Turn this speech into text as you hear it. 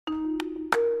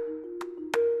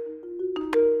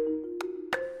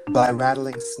By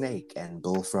rattling snake and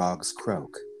bullfrogs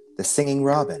croak, the singing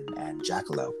robin and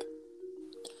jackalope.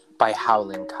 By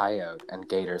howling coyote and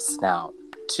gator snout,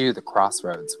 to the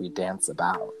crossroads we dance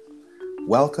about.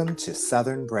 Welcome to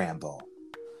Southern Bramble,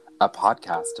 a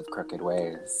podcast of crooked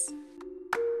ways.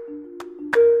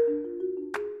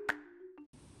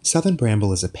 Southern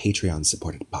Bramble is a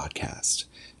Patreon-supported podcast,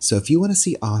 so if you want to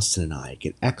see Austin and I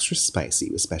get extra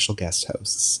spicy with special guest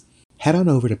hosts, head on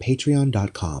over to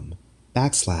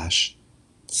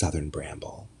patreon.com/Southern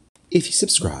Bramble. If you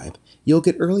subscribe, you'll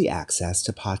get early access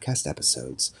to podcast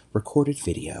episodes, recorded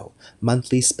video,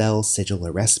 monthly spell, sigil,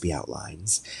 or recipe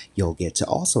outlines. You'll get to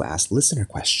also ask listener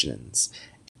questions,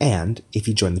 and if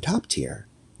you join the top tier,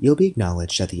 you'll be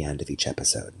acknowledged at the end of each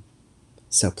episode.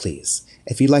 So please,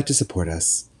 if you'd like to support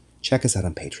us, check us out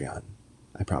on Patreon.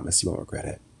 I promise you won't regret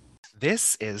it.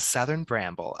 This is Southern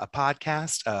Bramble, a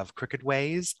podcast of crooked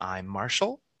ways. I'm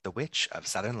Marshall, the Witch of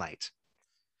Southern Light.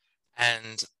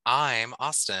 And I'm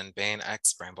Austin, Bane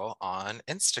X Bramble on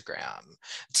Instagram.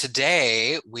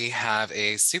 Today, we have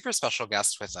a super special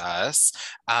guest with us.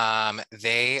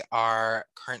 They are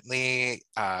currently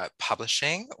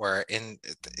publishing, or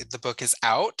the book is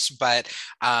out, but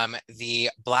the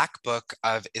Black Book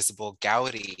of Isabel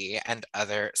Gowdy and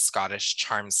Other Scottish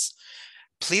Charms.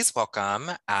 Please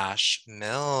welcome Ash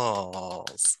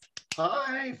Mills.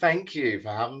 Hi, thank you for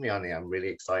having me on here. I'm really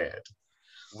excited.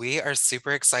 We are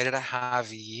super excited to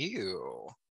have you.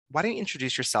 Why don't you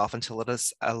introduce yourself and tell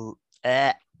us a little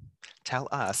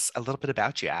bit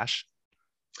about you, Ash?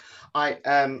 Hi,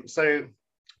 I'm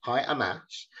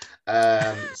Ash.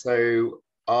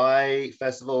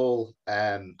 First of all,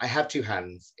 I have two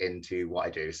hands into what I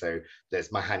do. So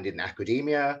there's my hand in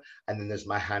academia, and then there's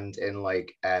my hand in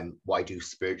what I do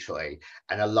spiritually.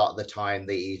 And a lot of the time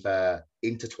they either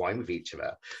intertwine with each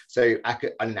other. So in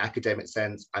an academic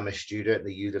sense, I'm a student at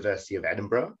the University of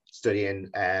Edinburgh studying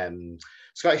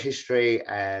Scottish history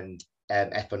and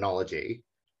ethnology.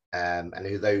 And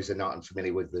who those are not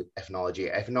unfamiliar with the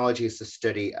ethnology is the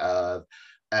study of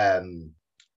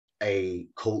a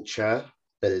culture,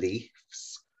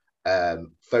 beliefs,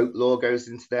 folklore goes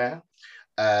into there.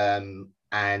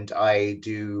 And I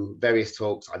do various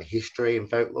talks on history and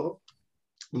folklore.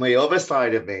 My other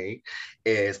side of me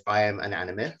is I am an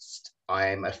animist. I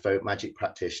am a folk magic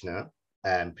practitioner,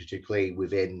 particularly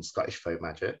within Scottish folk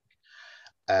magic.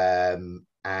 And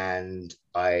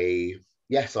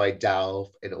so I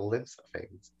delve in all those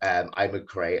things. I'm a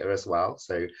creator as well.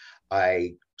 So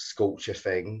I sculpture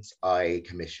things, I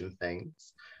commission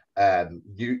things.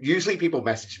 Usually people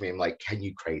message me and like, can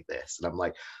you create this? And I'm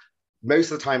like,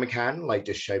 most of the time I can,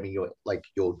 just show me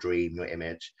your dream, your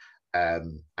image.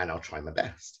 And I'll try my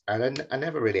best. And I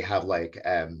never really have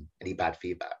any bad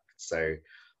feedback. So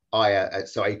I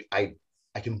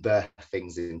can birth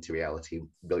things into reality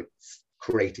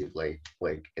creatively,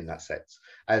 in that sense.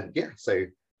 And so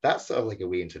that's sort of a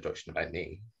wee introduction about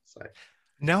me. So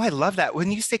no, I love that.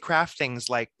 When you say craft things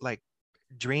like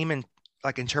dream and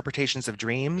interpretations of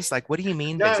dreams, what do you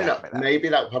mean exactly by that? Maybe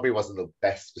that probably wasn't the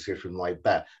best description,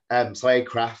 but so I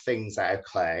craft things out of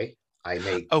clay. I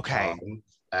make charms.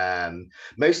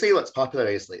 Mostly what's popular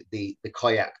is the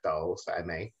kayak dolls that I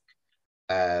make.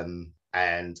 And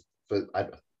for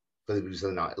those who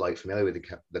are not familiar with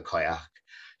the kayak,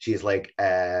 she is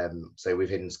so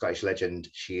within Scottish legend,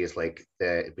 she is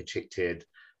depicted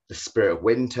the spirit of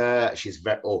winter. She's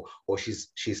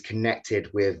she's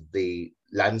connected with the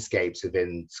landscapes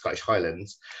within Scottish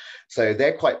Highlands. So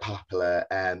they're quite popular.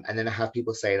 And then I have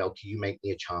people saying, can you make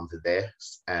me a charm for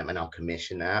this? And I'll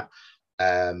commission that.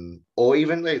 Or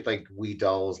even wee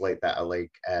dolls that are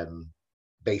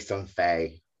based on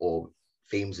fae or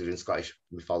themes within Scottish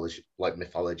mythology,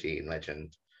 mythology and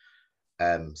legend.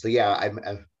 I'm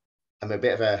a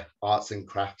bit of a arts and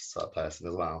crafts sort of person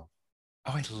as well.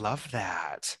 Oh, I love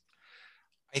that.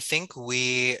 I think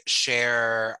we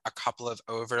share a couple of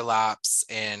overlaps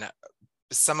in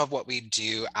some of what we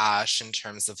do, Ash, in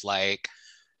terms of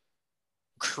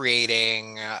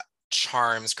creating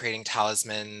charms, creating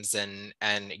talismans and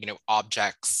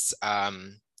objects,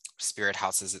 spirit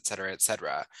houses, et cetera,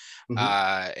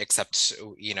 except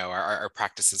our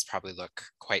practices probably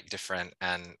look quite different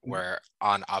and we're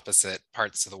on opposite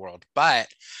parts of the world. But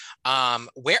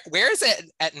where is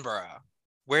it? Edinburgh,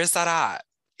 where's that at?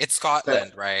 It's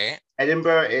Scotland, right?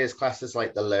 Edinburgh is classed as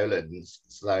the lowlands.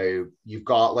 So you've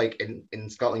got in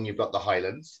Scotland you've got the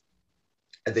Highlands,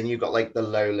 and then you've got the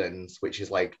lowlands, which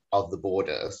is of the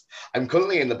borders. I'm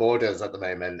currently in the borders at the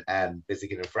moment,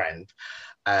 visiting a friend.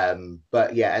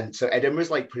 But yeah, and so Edinburgh is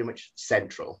pretty much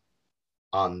central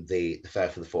on the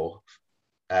Firth of the Forth.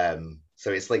 So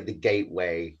it's the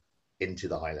gateway into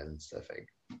the Highlands, I think.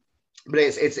 But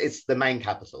it's the main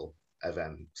capital of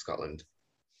Scotland.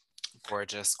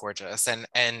 Gorgeous, gorgeous.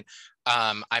 And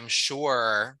I'm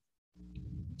sure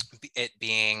it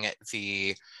being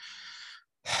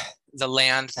the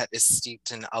land that is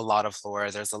steeped in a lot of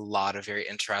lore, there's a lot of very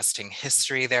interesting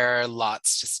history there,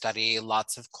 lots to study,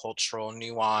 lots of cultural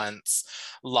nuance,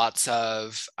 lots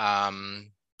of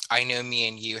I know me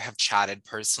and you have chatted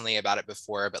personally about it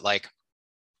before, but like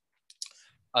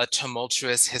a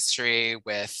tumultuous history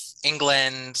with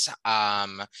England.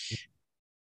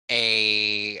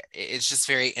 It's just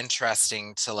very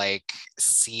interesting to like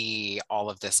see all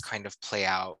of this kind of play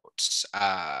out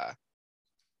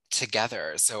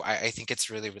together. So I think it's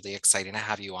really, really exciting to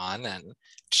have you on and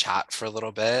chat for a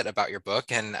little bit about your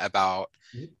book and about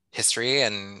history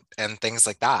and things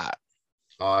like that.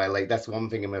 Oh, I like that's one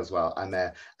thing in me as well. I'm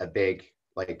a big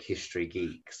like history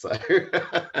geek, so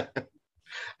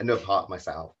I know part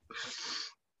myself.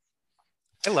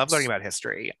 I love learning about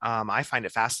history. I find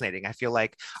it fascinating. I feel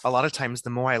like a lot of times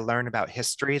the more I learn about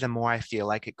history, the more I feel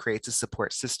like it creates a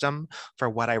support system for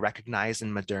what I recognize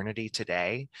in modernity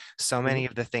today. So many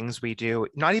of the things we do,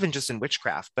 not even just in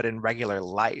witchcraft, but in regular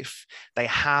life, they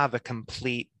have a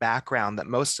complete background that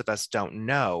most of us don't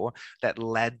know that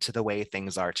led to the way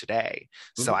things are today.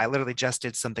 So I literally just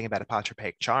did something about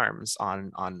apotropaic charms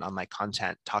on my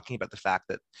content, talking about the fact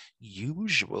that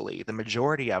usually the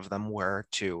majority of them were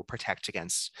to protect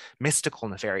against mystical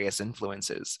nefarious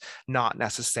influences, not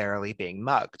necessarily being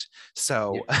mugged.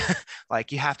 So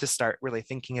like you have to start really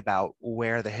thinking about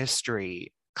where the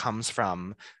history comes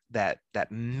from that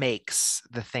makes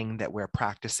the thing that we're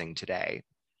practicing today.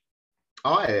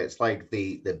 Oh, it's like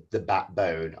the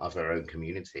backbone of our own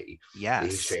community. Yes. The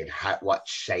history and what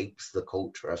shapes the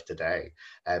culture of today.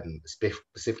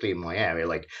 Specifically in my area,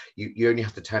 like you only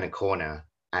have to turn a corner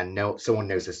and someone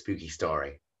knows a spooky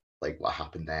story, like what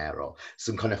happened there, or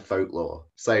some kind of folklore.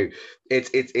 So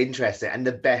it's interesting, and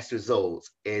the best result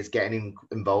is getting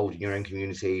involved in your own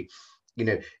community, you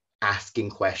know,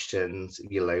 asking questions,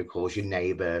 your locals, your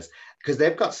neighbors, because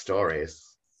they've got stories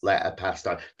that are passed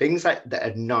on, things that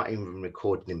are not even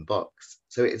recorded in books.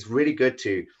 So it's really good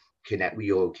to connect with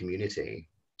your community.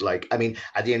 Like, I mean,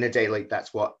 at the end of the day, like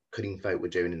that's what cunning folk were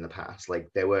doing in the past. Like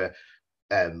they were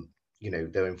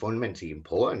they were fundamentally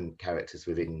important characters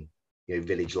within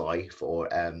village life or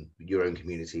your own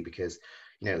community, because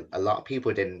a lot of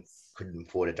people couldn't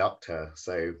afford a doctor,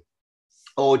 so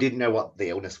or didn't know what the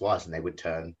illness was, and they would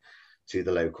turn to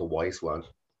the local wise one.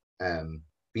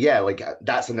 But yeah, like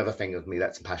that's another thing of me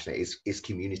that's passionate is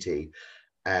community,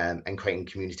 and creating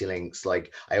community links.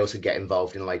 Like I also get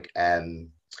involved in like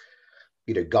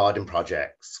garden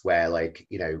projects where like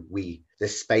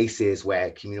there's spaces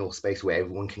where communal space where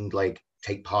everyone can like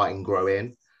take part in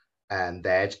growing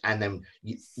veg, and then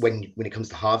when it comes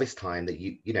to harvest time, that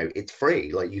it's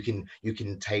free. Like you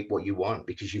can take what you want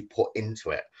because you put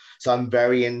into it. So I'm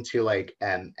very into like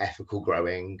ethical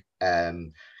growing,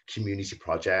 community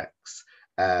projects.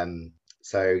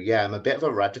 So yeah, I'm a bit of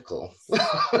a radical.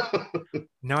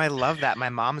 No, I love that. My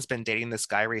mom's been dating this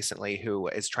guy recently who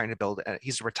is trying to build,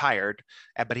 he's retired,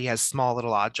 but he has small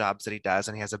little odd jobs that he does,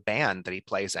 and he has a band that he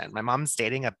plays in. My mom's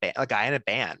dating a guy in a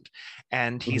band,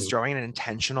 and he's drawing an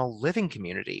intentional living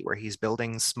community where he's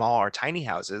building small or tiny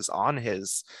houses on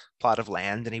his plot of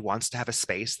land, and he wants to have a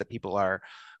space that people are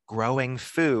growing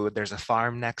food. There's a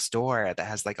farm next door that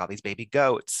has like all these baby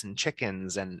goats and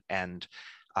chickens, and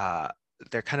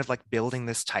they're kind of like building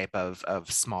this type of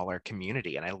smaller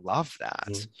community, and I love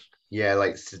that. Yeah,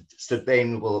 like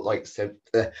sustainable, like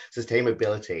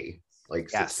sustainability,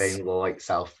 like sustainable, like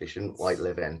self-sufficient, like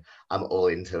living. I'm all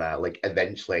into that. Like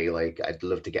eventually, like I'd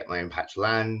love to get my own patch of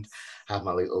land, have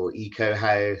my little eco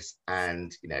house,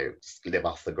 and just live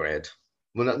off the grid.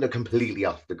 Well, not completely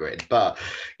off the grid, but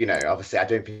obviously I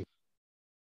don't think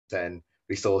certain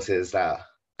resources that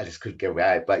I just could go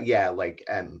without. But yeah, like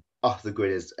off the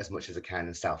grid as much as I can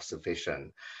and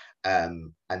self-sufficient.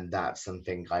 And that's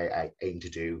something I aim to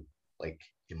do like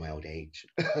in my old age.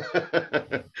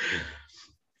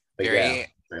 Very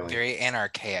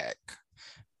anarchaic.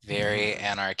 Very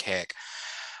anarchaic.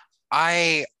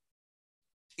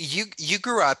 You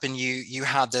grew up and you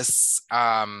had this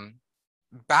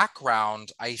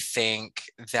background, I think,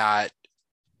 that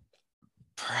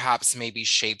perhaps maybe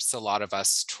shapes a lot of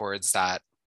us towards that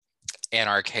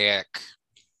anarchaic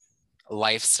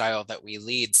lifestyle that we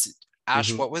lead.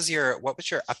 Ash, what was your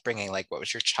upbringing like?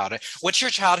 What's your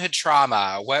childhood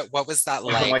trauma? What was that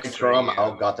like? My trauma,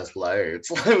 oh god, there's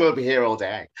loads. We'll be here all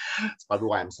day. That's probably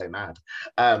why I'm so mad.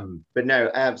 But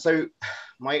no, so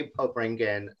my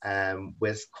upbringing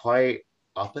was quite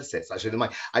opposites actually.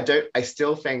 I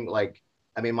still think like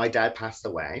I mean, my dad passed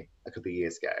away a couple of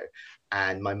years ago,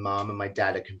 and my mom and my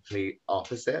dad are complete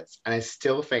opposites. And I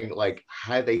still think like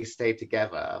how they stayed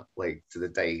together, like to the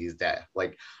day he's dead.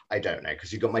 Like, I don't know,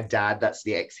 because you've got my dad, that's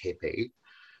the ex-hippie.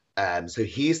 So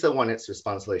he's the one that's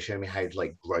responsible for showing me how to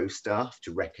like grow stuff,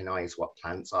 to recognize what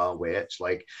plants are which.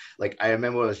 Like I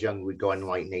remember when I was young, we'd go on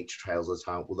like nature trails all the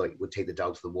time. We'd take the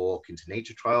dogs for the walk into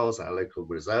nature trails and our local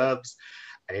reserves,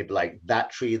 and it'd be like,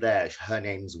 that tree there, her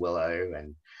name's Willow,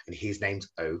 and his name's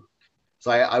Oak.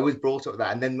 So I was brought up with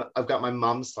that. And then I've got my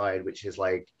mum's side, which is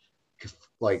like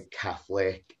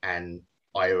Catholic and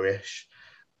Irish,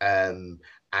 and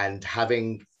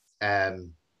having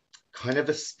kind of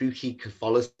a spooky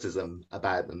Catholicism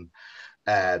about them.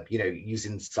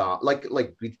 Using like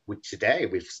with today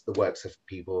with the works of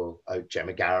people like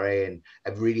Gemma Gary, and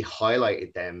I've really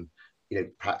highlighted them,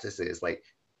 practices like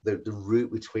the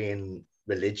root between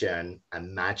religion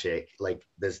and magic. Like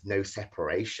there's no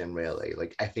separation really.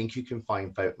 Like I think you can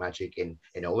find folk magic in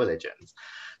all religions.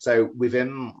 So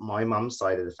within my mum's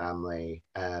side of the family,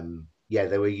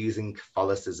 they were using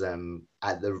Catholicism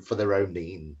for their own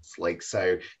means. Like,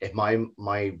 so if my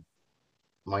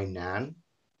nan,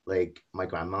 like my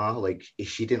grandma, like if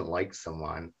she didn't like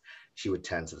someone, she would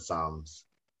turn to the Psalms.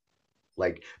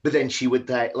 Like, but then she would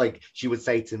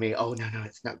say to me, "Oh no,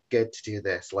 it's not good to do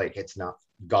this. Like, it's not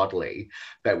godly."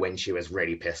 But when she was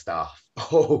really pissed off,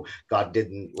 oh, God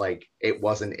didn't like it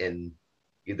wasn't in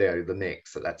the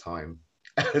mix at that time.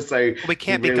 So we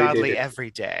can't be really godly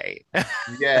every day.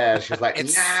 Yeah, she was like,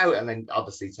 no, and then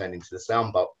obviously turned into the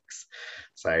sound box.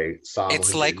 So Psalm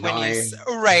it's like when you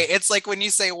it's like when you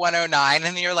say 109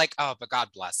 and you're like, oh, but God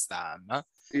bless them.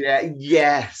 Yeah,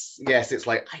 yes, it's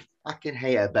like, I fucking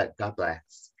hate her, but God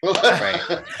bless. Right.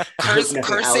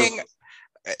 Cursing,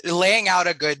 laying out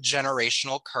a good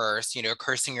generational curse,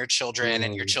 cursing your children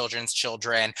and your children's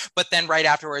children, but then right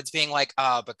afterwards being like,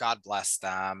 oh, but God bless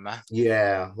them.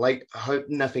 Yeah, like I hope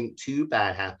nothing too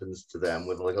bad happens to them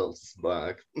with a little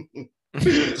smirk.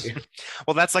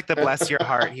 Well, that's like the bless your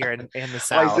heart here in the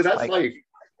South. So that's like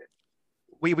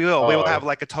we will have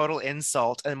like a total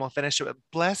insult, and we'll finish it with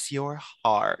bless your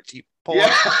heart, you poor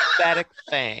pathetic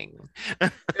thing.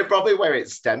 It's probably where it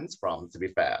stems from, to be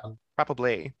fair.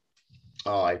 Probably.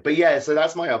 Oh, but yeah, so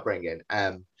that's my upbringing.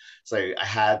 So I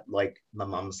had like my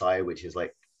mum's side, which is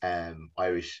like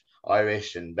Irish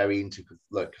and very into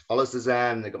like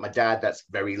Catholicism. They got my dad, that's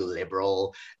very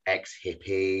liberal,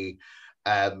 ex-hippie.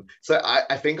 So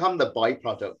I think I'm the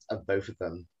byproduct of both of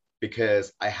them,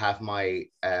 because I have my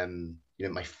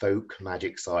my folk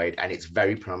magic side, and it's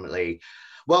very prominently,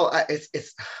 well,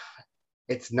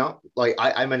 it's not like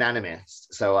I'm an animist.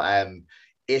 So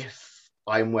if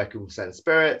I'm working with certain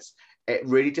spirits, it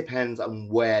really depends on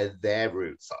where their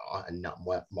roots are and not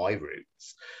where my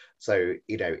roots. So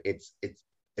it's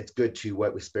good to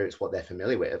work with spirits what they're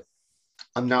familiar with.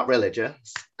 I'm not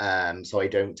religious, so I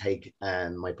don't take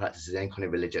my practices in any kind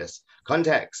of religious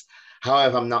context.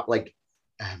 However, I'm not like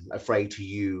afraid to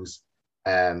use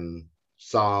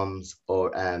Psalms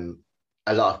or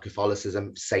a lot of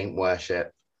Catholicism, saint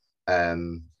worship,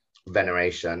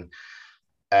 veneration.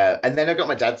 And then I've got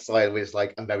my dad's side, which is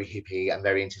like, I'm very hippie, I'm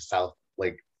very into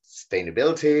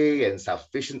sustainability and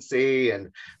self-efficiency. And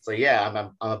so, yeah,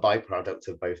 I'm a byproduct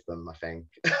of both of them, I think.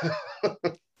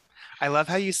 I love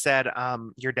how you said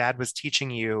your dad was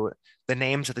teaching you the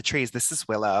names of the trees. This is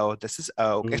willow, this is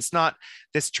oak. Mm-hmm. It's not,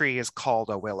 this tree is called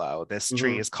a willow, this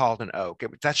tree is called an oak.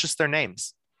 That's just their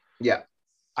names. Yeah.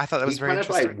 I thought that was very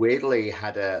interesting. Like weirdly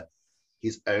had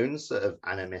his own sort of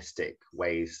animistic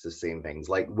ways to seeing things.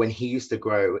 Like when he used to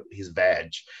grow his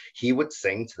veg, he would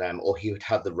sing to them, or he would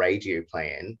have the radio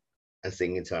playing and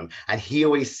singing to them. And he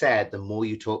always said, the more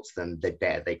you talk to them, the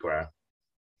better they grow.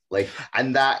 Like,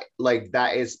 and that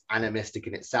is animistic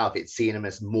in itself. It's seeing them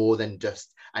as more than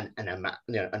just an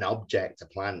object, a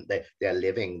plant. They're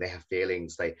living, they have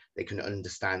feelings, they can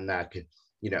understand that,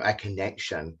 a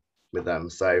connection with them.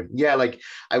 So yeah, like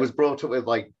I was brought up with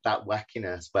like that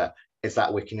wackiness, but it's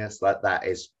that wickedness that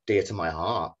is dear to my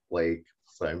heart. Like,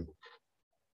 so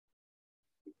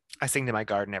I sing to my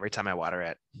garden every time I water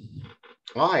it.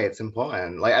 Why? It's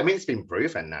important. Like, I mean, it's been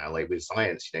proven now, like with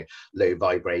science, low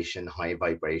vibration, high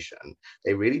vibration,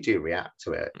 they really do react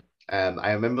to it.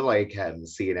 I remember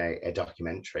seeing a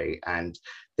documentary, and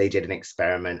they did an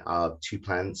experiment of two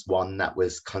plants, one that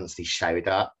was constantly shouted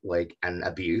at, and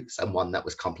abused, and one that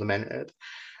was complimented.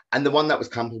 And the one that was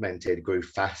complimented grew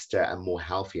faster and more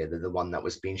healthier than the one that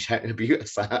was being shouted and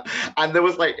abused at. And there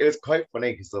was it was quite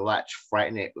funny because they'll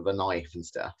threaten it with a knife and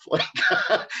stuff.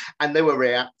 And they were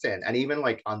reacting. And even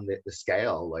on the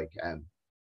scale,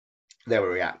 they were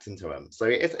reacting to them. So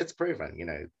it's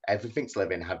proven, everything's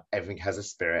living, everything has a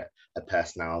spirit, a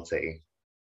personality,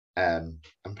 and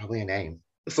probably a name.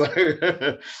 So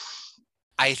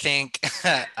I think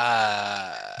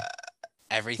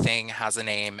everything has a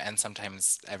name, and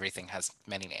sometimes everything has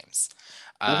many names.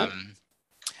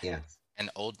 Yeah. And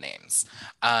old names.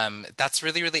 That's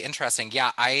really, really interesting.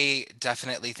 Yeah, I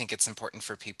definitely think it's important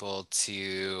for people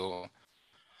to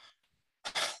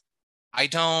I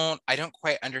don't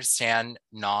quite understand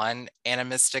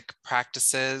non-animistic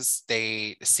practices.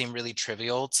 They seem really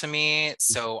trivial to me.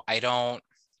 So I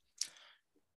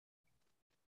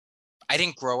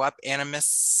didn't grow up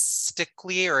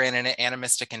animistically or in an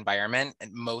animistic environment.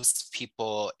 And most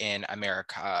people in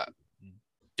America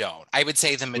don't. I would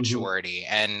say the majority,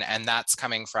 and that's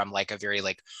coming from like a very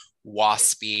like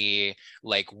waspy,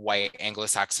 like white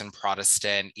Anglo-Saxon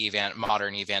Protestant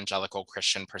modern evangelical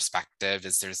Christian perspective.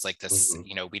 Is there's like this,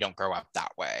 we don't grow up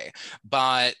that way.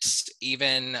 But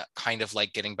even kind of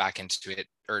like getting back into it,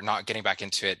 or not getting back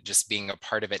into it, just being a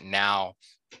part of it now,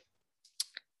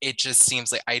 it just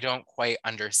seems like I don't quite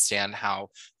understand how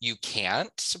you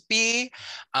can't be.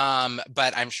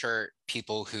 But I'm sure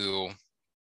people who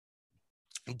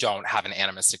don't have an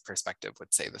animistic perspective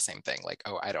would say the same thing, like,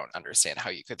 oh, I don't understand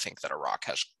how you could think that a rock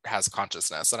has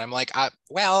consciousness. And I'm like,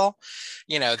 well,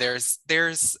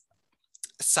 there's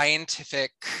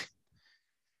scientific,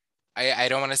 I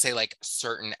don't want to say like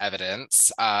certain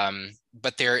evidence,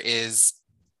 but there is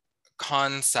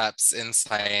concepts in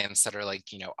science that are like,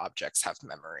 objects have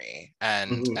memory,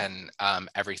 and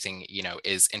everything,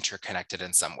 is interconnected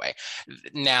in some way.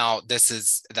 Now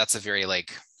that's a very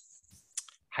like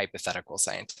hypothetical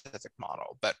scientific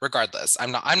model, but regardless,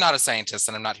 I'm not a scientist,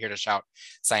 and I'm not here to shout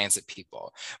science at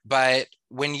people. But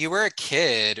when you were a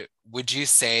kid, would you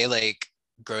say, like,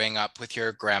 growing up with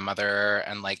your grandmother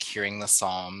and like hearing the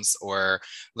Psalms or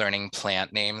learning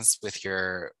plant names with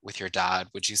your dad,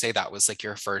 would you say that was like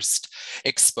your first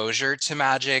exposure to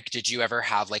magic? Did you ever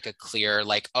have like a clear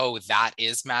like, oh, that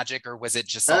is magic, or was it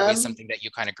just always something that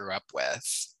you kind of grew up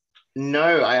with?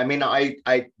 No, I mean, I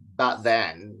back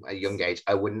then, at a young age,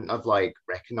 I wouldn't have like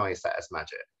recognized that as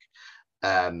magic.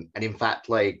 And in fact,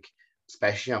 like,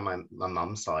 especially on my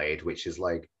mum's side, which is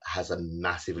like has a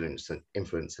massive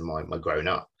influence in my growing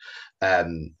up. I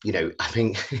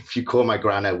think if you call my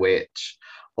gran a witch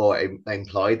or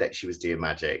implied that she was doing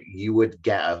magic, you would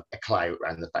get a clout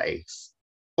around the face.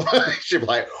 She'd be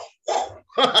like,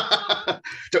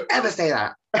 don't ever say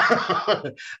that.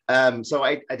 So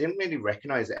I didn't really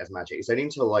recognize it as magic. It's only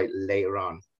until like later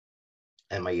on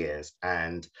in my years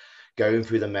and going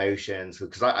through the motions,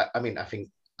 because I mean, I think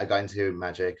I got into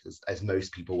magic as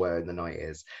most people were in the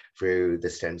 90s through the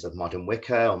stems of modern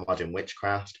Wicca or modern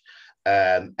witchcraft.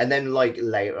 And then like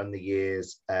later on the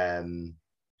years,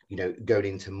 going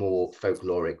into more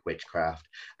folkloric witchcraft,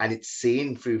 and it's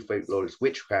seen through folkloric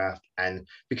witchcraft. And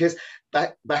because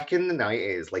back in the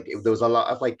 90s, like there was a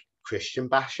lot of like Christian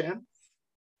bashing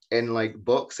in like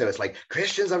books, so it's like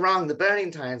Christians are wrong, the burning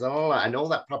times, and all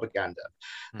that propaganda.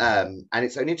 And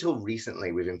it's only until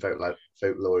recently within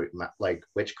folkloric like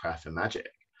witchcraft and magic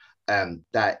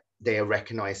that they are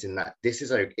recognizing that this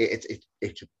is okay.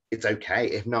 It's okay,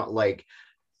 if not like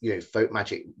folk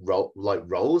magic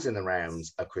roles in the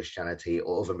realms of Christianity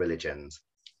or other religions.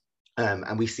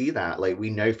 And we see that, like, we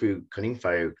know through cunning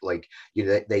folk, like,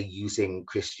 they're using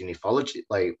Christian ethology,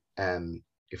 like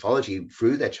ethology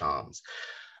through their charms.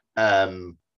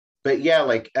 But yeah,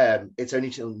 like, it's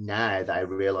only till now that I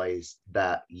realized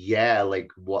that, yeah, like,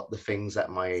 what the things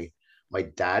that my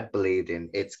dad believed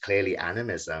in, it's clearly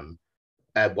animism.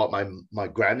 What my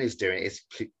gran is doing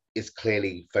is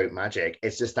clearly folk magic.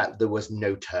 It's just that there was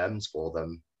no terms for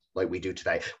them like we do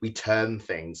today. We term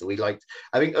things. I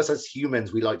think us as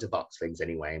humans, we like to box things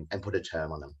anyway and put a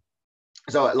term on them.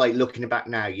 So like looking back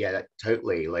now, yeah, that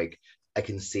totally, like, I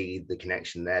can see the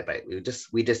connection there, but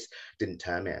we just didn't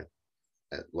term it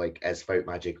like as folk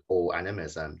magic or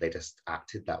animism. They just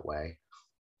acted that way.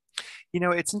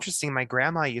 It's interesting. My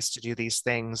grandma used to do these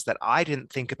things that I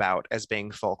didn't think about as being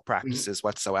folk practices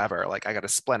whatsoever. Like, I got a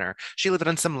splinter. She lived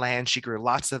on some land. She grew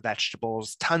lots of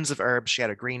vegetables, tons of herbs. She had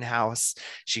a greenhouse.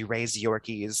 She raised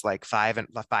Yorkies like five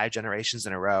generations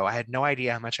in a row. I had no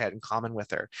idea how much I had in common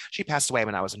with her. She passed away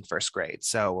when I was in first grade.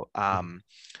 So,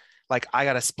 like, I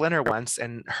got a splinter once,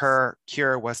 and her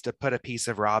cure was to put a piece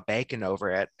of raw bacon over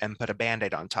it and put a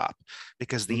Band-Aid on top,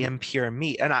 because the impure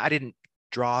meat, and I didn't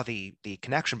draw the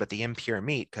connection, but the impure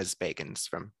meat, because bacon's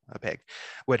from a pig,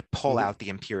 would pull out the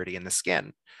impurity in the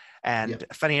skin. And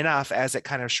funny enough, as it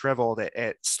kind of shriveled,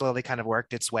 it slowly kind of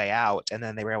worked its way out, and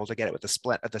then they were able to get it with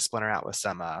the splinter out with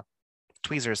some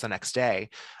tweezers the next day.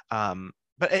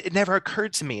 but it never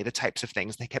occurred to me the types of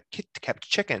things. They kept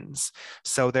chickens,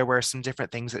 so there were some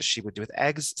different things that she would do with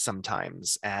eggs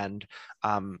sometimes, and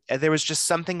there was just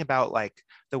something about like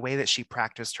the way that she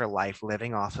practiced her life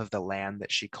living off of the land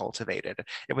that she cultivated.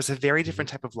 It was a very different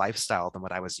type of lifestyle than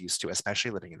what I was used to,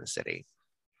 especially living in the city.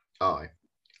 Oh,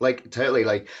 like totally.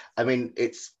 Like, I mean,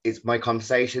 it's my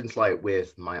conversations like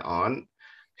with my aunt,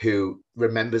 who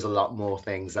remembers a lot more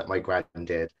things that my grand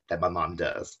did than my mom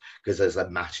does, because there's a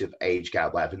massive age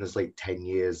gap. Like, I think there's like 10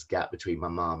 years gap between my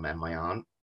mom and my aunt.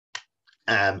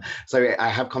 So I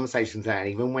have conversations there, and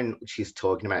even when she's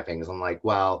talking about things, I'm like,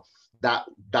 well,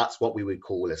 that's what we would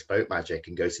call as folk magic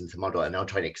and ghost into model. And I'll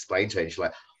try to explain to her, and she's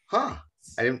like, huh,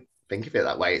 I didn't think of it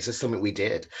that way. It's just something we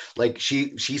did. Like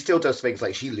she still does things,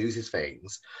 like she loses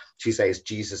things. She says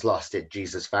Jesus lost it,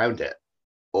 Jesus found it.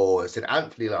 Or St.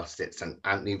 Anthony lost it, St.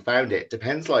 Anthony found it.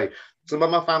 Depends. Like some of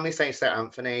my family say St.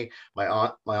 Anthony. My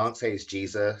aunt says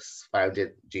Jesus found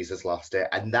it, Jesus lost it.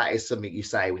 And that is something you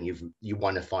say when you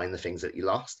want to find the things that you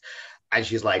lost. And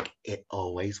she's like, it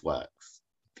always works.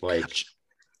 Like,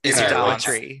 is your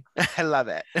idolatry. I love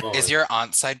it. Is your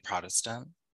aunt side Protestant?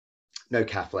 No,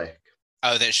 Catholic.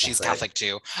 Oh, that she's Catholic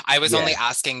too. I was only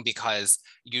asking because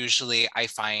usually I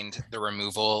find the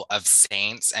removal of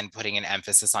saints and putting an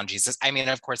emphasis on Jesus. I mean,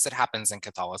 of course, it happens in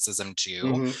Catholicism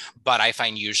too, but I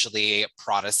find usually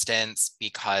Protestants,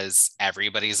 because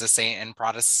everybody's a saint in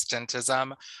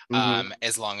Protestantism,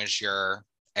 as long as you're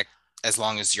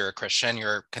a Christian,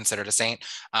 you're considered a saint.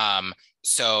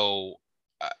 So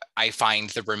I find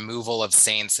the removal of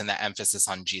saints and the emphasis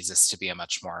on Jesus to be a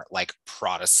much more like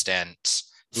Protestant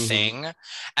thing.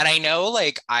 And I know,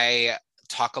 like, I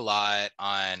talk a lot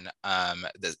on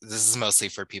this is mostly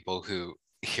for people who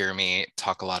hear me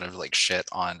talk a lot of like shit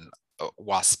on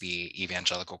waspy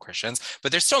evangelical Christians,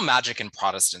 but there's still magic in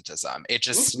Protestantism. It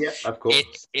just of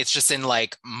course. It's just in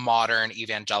like modern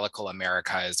evangelical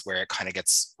America is where it kind of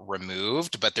gets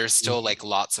removed, but there's still like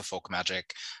lots of folk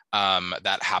magic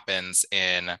that happens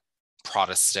in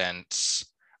Protestant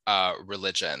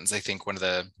religions. I think one of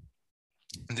the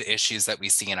issues that we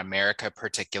see in America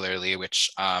particularly, which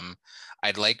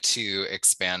I'd like to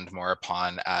expand more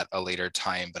upon at a later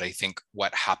time, but I think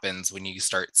what happens when you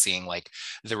start seeing like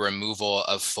the removal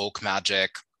of folk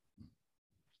magic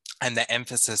and the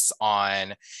emphasis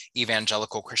on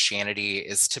evangelical Christianity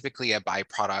is typically a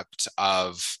byproduct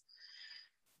of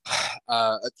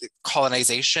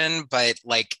colonization, but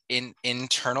like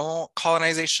internal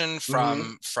colonization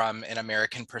from an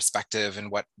American perspective.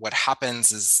 And what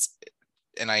happens is,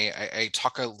 and I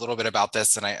talk a little bit about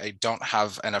this, and I don't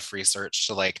have enough research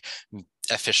to like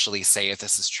officially say if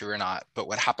this is true or not, but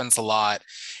what happens a lot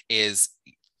is,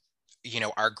 you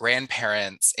know, our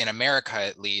grandparents in America,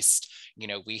 at least, you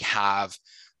know, we have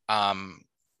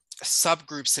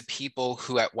subgroups of people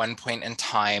who at one point in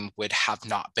time would have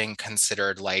not been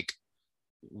considered like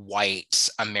white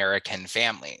American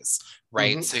families,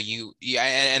 right? So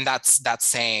and that's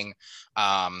saying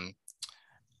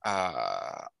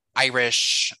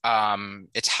Irish,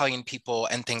 Italian people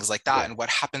and things like that. And what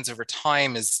happens over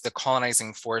time is the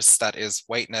colonizing force that is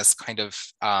whiteness kind of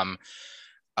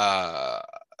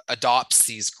adopts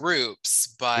these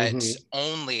groups, but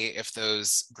only if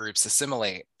those groups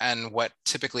assimilate. And what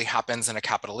typically happens in a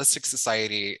capitalistic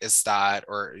society is that,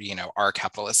 or, you know, our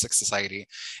capitalistic society,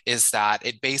 is that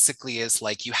it basically is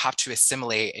like you have to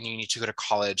assimilate and you need to go to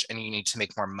college and you need to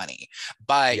make more money,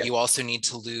 but you also need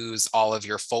to lose all of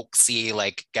your folksy,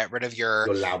 like get rid of your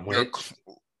language,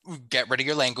 get rid of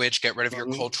your language, get rid of your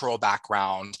cultural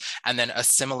background, and then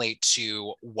assimilate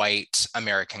to white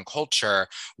American culture,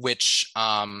 which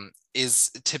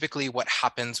is typically what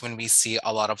happens when we see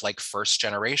a lot of like first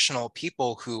generational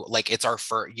people who like it's our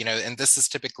first, you know, and this is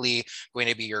typically going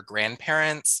to be your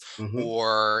grandparents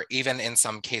or even in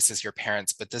some cases your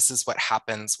parents. But this is what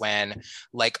happens when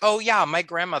like, oh yeah, my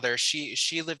grandmother,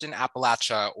 she lived in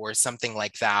Appalachia or something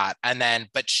like that. And then,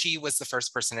 but she was the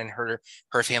first person in her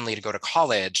family to go to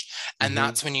college. And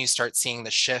that's when you start seeing the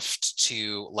shift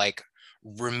to like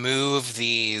remove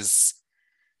these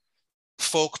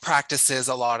folk practices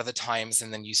a lot of the times,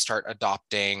 and then you start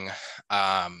adopting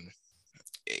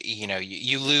you know,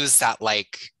 you lose that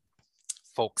like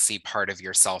folksy part of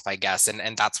yourself, I guess,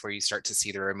 and that's where you start to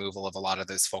see the removal of a lot of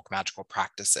those folk magical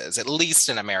practices, at least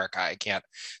in America. I can't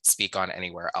speak on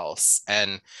anywhere else.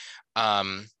 And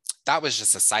that was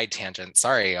just a side tangent,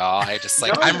 sorry y'all. I just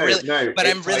like I'm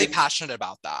really passionate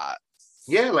about that.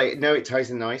 Yeah, like, no, it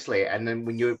ties in nicely. And then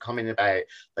when you were commenting about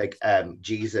like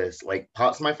Jesus, like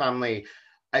parts of my family,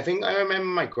 I think I remember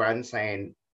my grand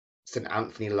saying St.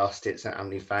 Anthony lost it, St.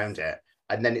 Anthony found it.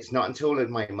 And then it's not until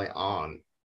my aunt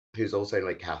who's also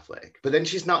like Catholic, but then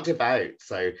she's not devout.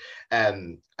 So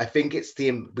I think it's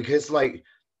because like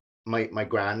my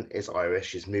gran is Irish.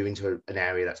 She's moving to an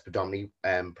area that's predominantly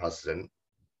Protestant.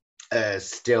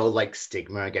 Still like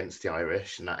stigma against the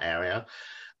Irish in that area.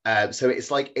 So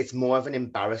it's like it's more of an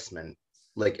embarrassment,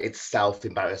 like it's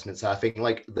self-embarrassment. So I think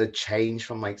like the change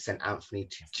from like St. Anthony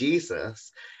to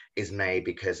Jesus is made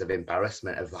because of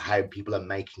embarrassment of how people are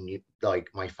making you like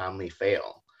my family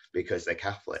feel because they're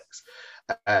Catholics.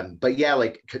 But yeah,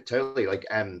 like totally like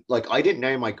I didn't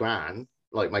know my gran,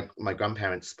 like my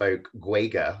grandparents spoke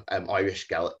Gaeilge, Irish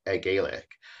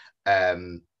Gaelic,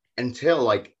 until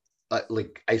like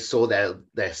I saw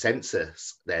their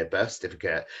census, their birth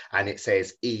certificate, and it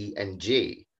says E and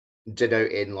G,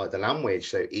 denoting like the language.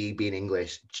 So E being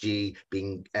English, G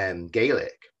being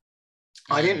Gaelic.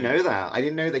 I didn't know that. I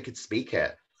didn't know they could speak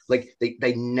it. Like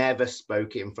they never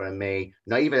spoke it in front of me,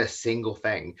 not even a single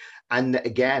thing. And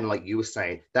again, like you were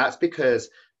saying, that's because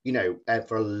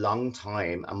for a long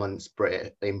time amongst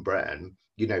in Britain,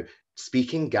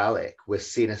 speaking Gaelic was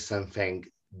seen as something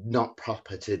not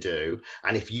proper to do.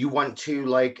 And if you want to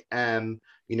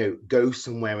go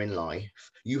somewhere in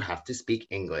life, you have to speak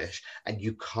English, and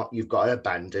you've got to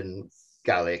abandon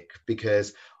Gaelic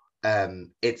because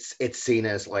it's seen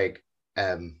as like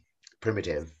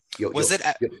primitive. Was it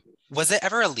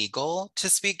ever illegal to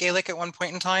speak Gaelic at one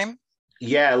point in time?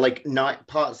 Yeah, like not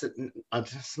parts of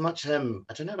as much I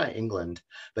don't know about England,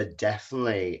 but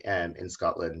definitely in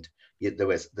Scotland there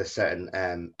was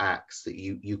certain acts that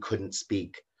you couldn't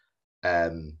speak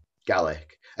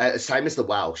Gaelic, same as the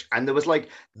Welsh, and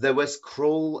there was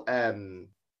cruel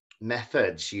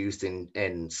methods used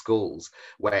in schools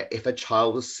where if a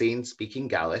child was seen speaking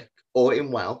Gaelic or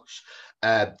in Welsh,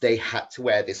 they had to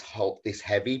wear this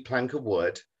heavy plank of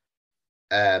wood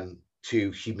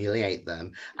to humiliate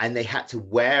them, and they had to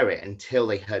wear it until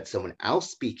they heard someone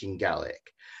else speaking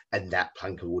Gaelic, and that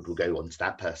plank of wood will go onto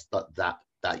that person,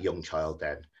 that young child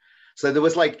then. So there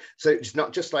was so it's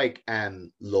not just like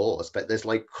laws, but there's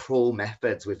like cruel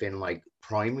methods within like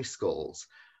primary schools,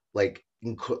 like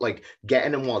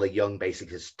getting them while they're young,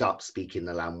 basically to stop speaking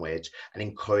the language and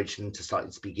encourage them to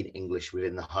start speaking English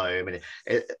within the home. And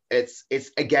it's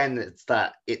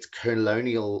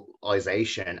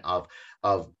colonialization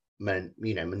of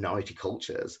minority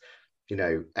cultures,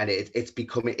 and it's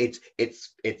becoming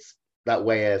it's that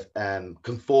way of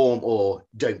conform or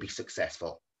don't be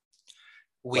successful.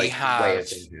 We have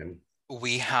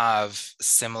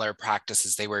similar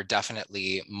practices. They were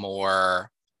definitely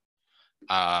more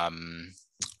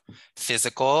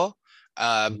physical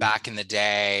back in the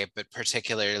day, but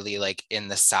particularly like in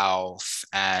the South.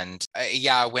 And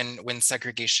when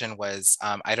segregation was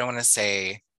I don't want to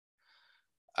say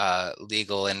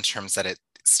legal in terms that it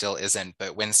still isn't,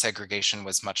 but when segregation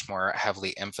was much more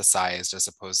heavily emphasized as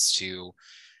opposed to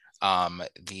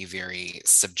the very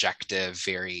subjective,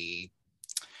 very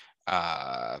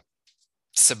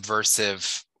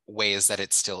subversive ways that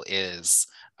it still is,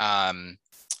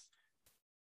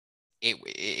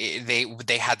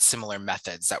 they had similar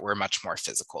methods that were much more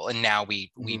physical. And now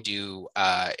we do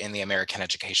in the American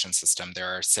education system,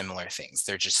 there are similar things.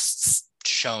 They're just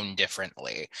shown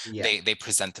differently. Yeah. They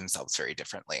present themselves very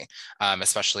differently,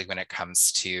 especially when it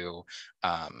comes to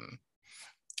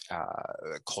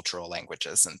cultural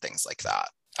languages and things like that,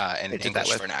 and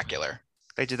English vernacular.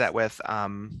 They did that with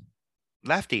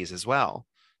lefties as well.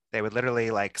 They would literally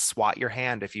like swat your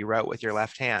hand if you wrote with your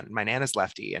left hand. My Nana's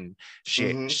lefty, and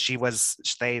they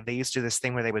used to do this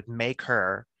thing where they would make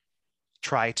her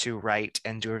try to write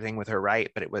and do everything with her right,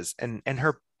 but it was and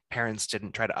her parents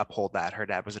didn't try to uphold that. Her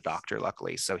dad was a doctor,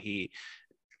 luckily, so he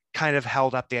kind of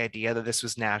held up the idea that this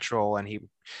was natural, and he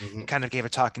kind of gave a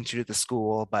talking to the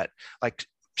school. But like,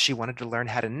 she wanted to learn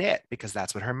how to knit because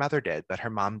that's what her mother did, but her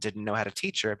mom didn't know how to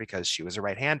teach her because she was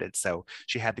right-handed. So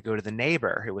she had to go to the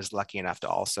neighbor who was lucky enough to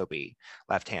also be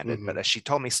left-handed. But as she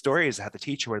told me stories, how the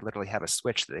teacher would literally have a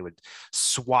switch that they would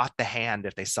swat the hand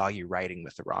if they saw you writing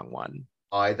with the wrong one.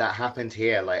 That happened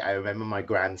here. Like, I remember my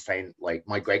gran saying, like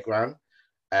my great-gran,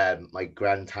 my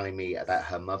gran telling me about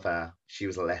her mother. She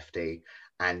was a lefty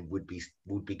and would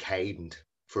be caned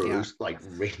for like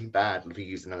really bad for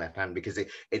using the left hand, because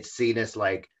it's seen as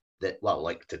like that. Well,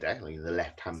 like today, like the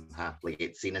left hand half, like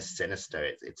it's seen as sinister.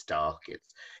 It's dark.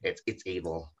 It's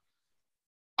evil.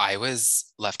 I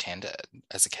was left-handed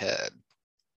as a kid.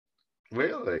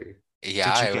 Really?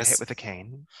 Yeah. Did you get hit with a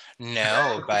cane?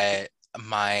 No, but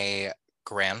my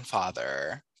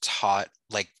grandfather taught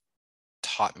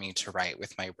me to write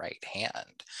with my right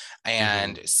hand,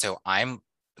 and so I'm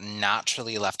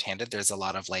naturally left-handed. There's a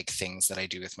lot of like things that I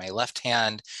do with my left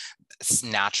hand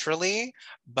naturally,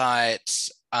 but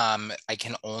I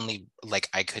can only like,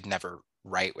 I could never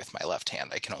write with my left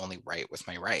hand. I can only write with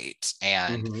my right.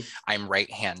 And I'm right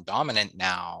hand dominant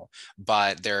now,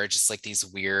 but there are just like these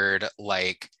weird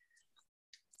like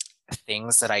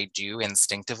things that I do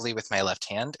instinctively with my left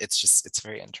hand. It's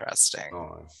very interesting.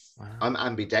 Oh, wow. I'm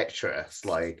ambidextrous,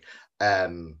 like I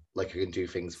can do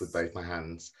things with both my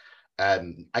hands.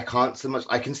 I can't so much.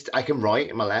 I can write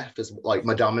in my left, as like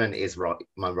my dominant is right,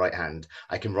 my right hand.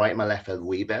 I can write in my left a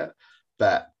wee bit,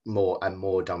 but I'm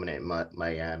more dominant in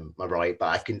my right. But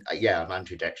I can, yeah, I'm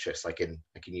ambidextrous. I can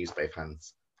use both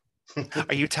hands.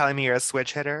 Are you telling me you're a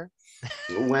switch hitter?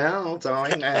 Well,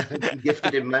 darling,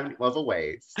 gifted in many other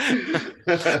ways.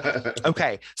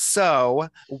 Okay, so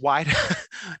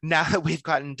now that we've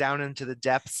gotten down into the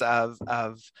depths of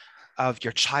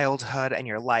your childhood and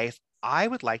your life, I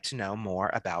would like to know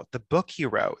more about the book you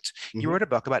wrote. You wrote a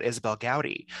book about Isabel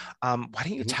Gowdy. Why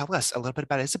don't you tell us a little bit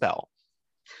about Isabel?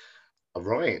 All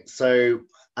right. So,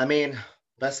 I mean,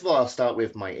 first of all, I'll start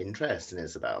with my interest in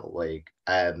Isabel. Like,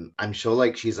 I'm sure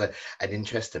like she's an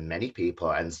interest to many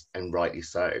people, and rightly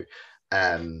so,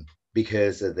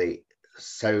 because of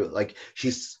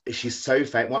she's so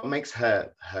famous. What makes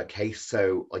her case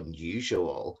so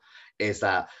unusual is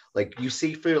that like you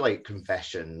see through like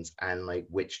confessions and like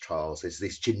witch trials, there's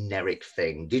this generic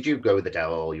thing. Did you go with the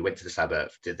devil? You went to the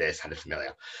Sabbath, did this, had a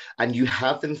familiar. And you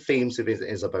have them themes of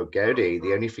Isabel Gowdy.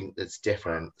 The only thing that's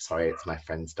different, sorry, it's my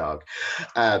friend's dog.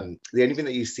 The only thing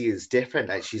that you see is different,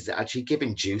 that she's actually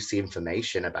giving juicy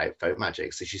information about folk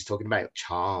magic. So she's talking about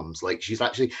charms. Like she's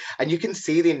actually, and you can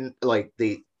see the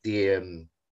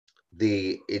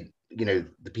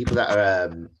people that are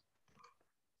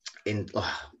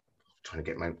trying to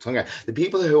get my tongue out. The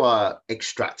people who are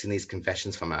extracting these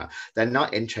confessions from her, they're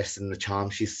not interested in the charm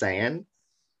she's saying,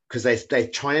 because they're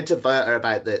trying to divert her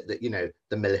about the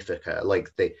malefica,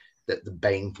 like the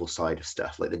baneful side of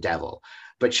stuff, like the devil.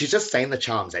 But she's just saying the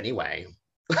charms anyway.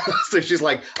 So she's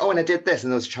like, oh, and I did this,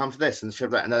 and there was a charm for this, and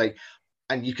that, and they're like,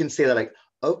 and you can see they're like,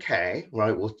 okay,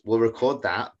 right, we'll record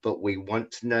that, but we want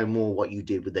to know more what you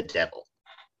did with the devil.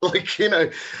 Like,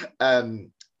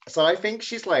 so I think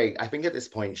I think at this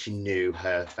point she knew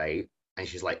her fate, and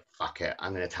she's like, fuck it,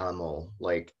 I'm going to tell them all.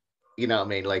 Like, you know what I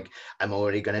mean? Like, I'm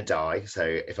already going to die. So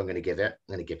if I'm going to give it,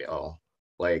 I'm going to give it all.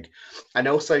 Like, and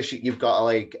also you've got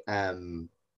like,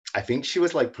 I think she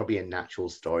was like probably a natural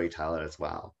storyteller as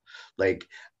well. Like,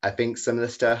 I think some of the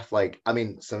stuff, like, I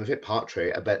mean, some of it part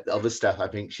true, but the other stuff, I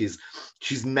think she's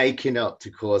making up to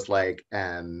cause like,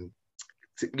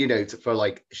 for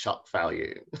like shock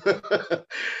value.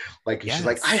 Like, yes. She's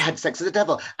like, I had sex with the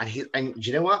devil, and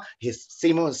you know what, his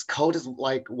semen was cold as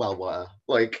like well water.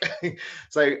 Like,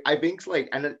 so I think like,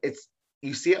 and it's,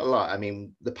 you see it a lot. I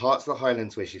mean, the parts of the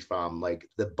Highlands where she's from, like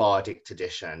the bardic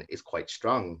tradition is quite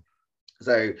strong.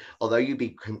 So although you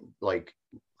be like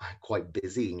quite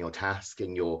busy in your task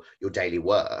and your daily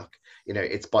work,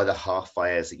 it's by the hearth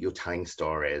fires that you're telling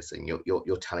stories, and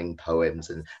you're telling poems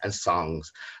and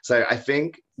songs. So I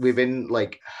think within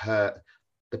like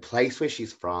the place where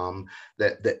she's from,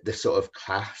 the sort of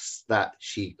class that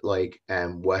she like,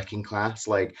 working class,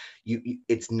 like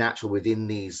it's natural within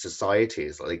these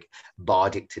societies, like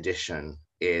bardic tradition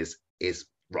is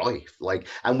rife. Like,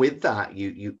 and with that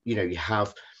you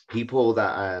have people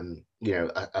that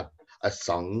a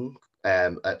song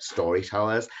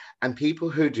storytellers, and people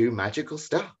who do magical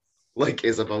stuff like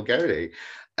Isabel Gowdy.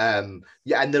 And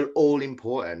they're all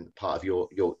important part of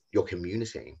your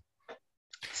community.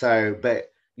 So, but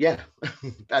yeah.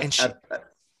 And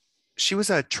she was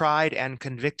a tried and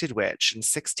convicted witch in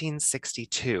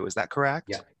 1662. Is that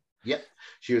correct? Yeah.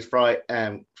 She was tried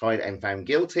and found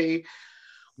guilty.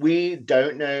 We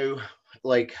don't know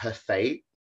like her fate.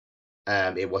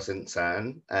 It wasn't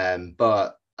certain,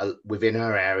 but within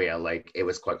her area, like it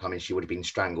was quite common. She would have been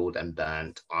strangled and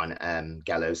burnt on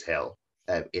Gallows Hill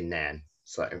in Nairn.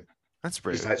 So that's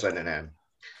rude. That's rude.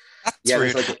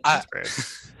 That's rude.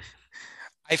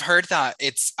 I've heard that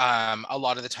it's a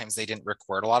lot of the times they didn't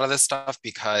record a lot of this stuff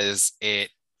because at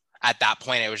that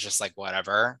point it was just like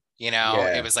whatever.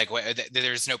 It was like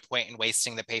there's no point in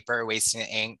wasting the paper, wasting the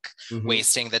ink,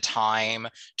 wasting the time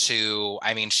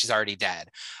I mean, she's already dead.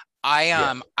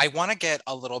 I want to get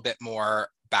a little bit more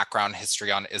background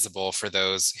history on Isabel for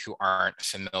those who aren't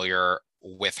familiar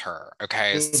with her.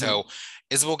 Okay, so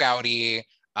Isabel Gowdy,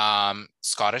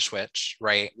 Scottish witch,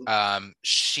 right?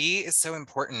 She is so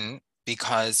important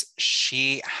because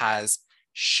she has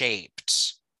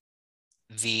shaped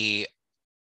the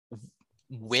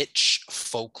witch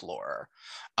folklore.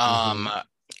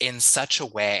 in such a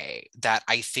way that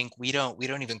I think we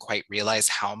don't even quite realize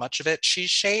how much of it she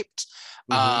shaped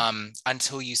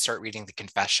until you start reading the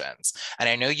confessions. And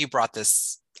I know you brought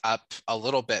this up a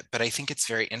little bit, but I think it's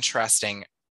very interesting.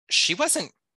 She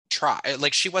wasn't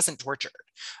she wasn't tortured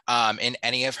in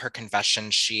any of her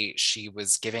confessions. She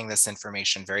was giving this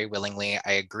information very willingly.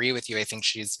 I agree with you. I think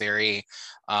she's very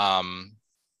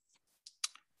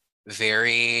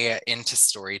very into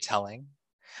storytelling.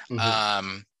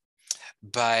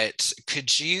 But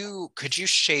could you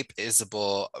shape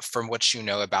Isabel from what you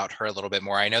know about her a little bit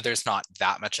more? I know there's not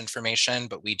that much information,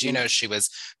 but we do know she was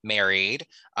married.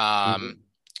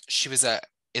 She was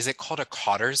is it called a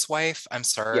cotter's wife? I'm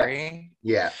sorry.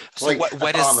 Yeah. So like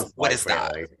what is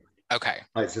that? Really. Okay.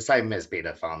 It's the same as being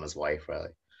a farmer's wife,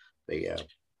 really. But yeah.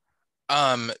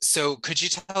 So could you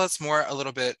tell us more a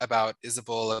little bit about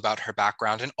Isabel, about her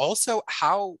background, and also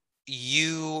how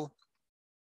you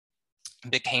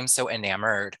became so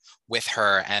enamored with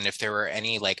her, and if there were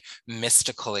any like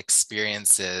mystical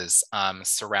experiences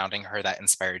surrounding her that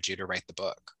inspired you to write the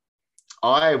book?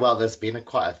 Well, there's been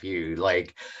quite a few.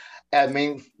 Like, I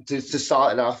mean, to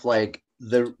start it off, like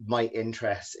my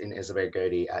interest in Isabeau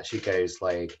Gaudy actually goes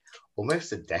like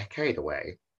almost a decade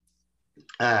away.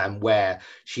 Where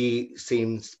she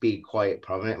seems to be quite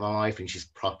prominent in my life, and she's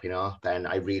propping up, and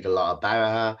I read a lot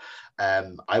about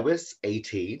her. I was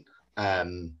 18,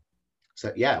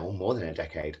 so yeah, or more than a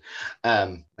decade.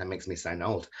 That makes me sound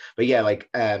old, but yeah, like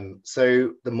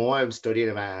so the more I'm studying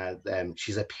about her,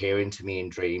 she's appearing to me in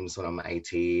dreams when I'm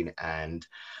 18, and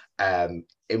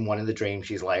in one of the dreams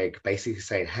she's like basically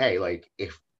saying, hey, like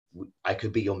if I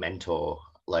could be your mentor,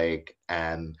 like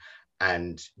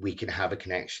and we can have a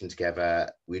connection together.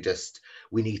 We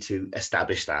need to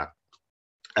establish that.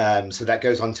 So that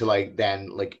goes on to like then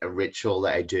like a ritual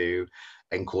that I do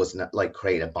and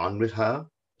create a bond with her.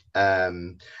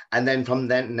 And then from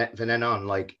then on,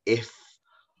 like if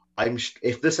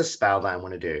there's a spell that I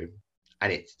want to do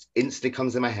and it instantly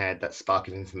comes in my head, that spark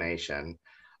of information,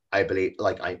 I believe,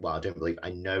 I don't believe, I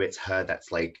know it's her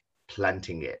that's like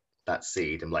planting that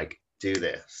seed. I'm like, do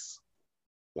this,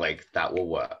 like that will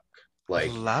work.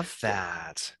 Like, love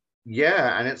that.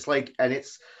 Yeah, and it's like I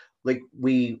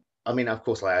mean, of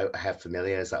course, I have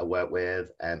familiars that I work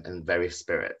with and various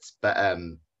spirits, but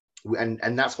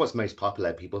and that's what's most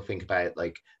popular. People think about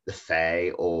like the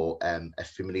Fae or a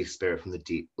familiar spirit from the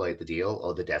deep, like the Deil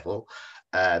or the devil,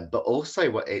 but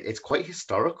also it's quite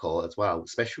historical as well,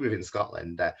 especially within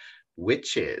Scotland, that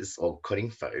witches or cunning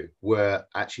folk were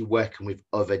actually working with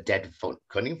other dead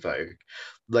cunning folk.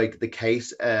 Like there's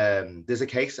a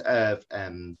case of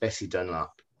Bessie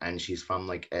Dunlop, and she's from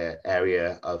like an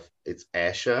area of it's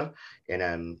Ayrshire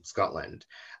in Scotland,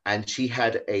 and she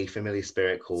had a familiar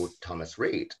spirit called Thomas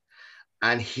Reid,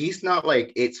 and he's not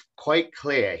like, it's quite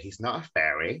clear he's not a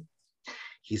fairy,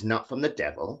 he's not from the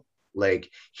devil.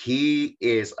 Like he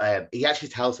is he actually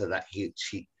tells her that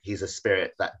he's a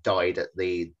spirit that died at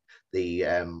the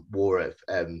war of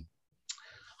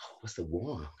what's the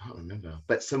war? I can't remember,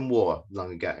 but some war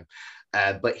long ago.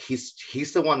 But he's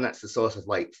the one that's the source of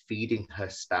like feeding her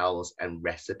spells and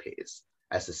recipes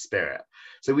as a spirit.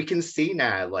 So we can see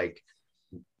now, like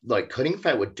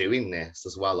Cunningford were doing this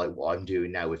as well. Like what I'm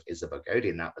doing now with Isabeau Gaudy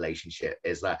in that relationship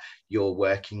is that you're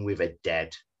working with a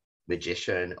dead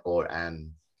magician or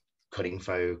cunning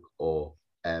folk or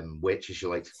witch, as you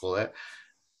like to call it,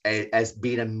 as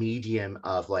being a medium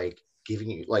of like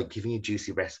giving you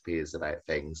juicy recipes about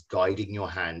things, guiding your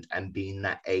hand, and being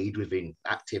that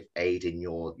active aid in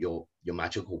your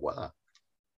magical work.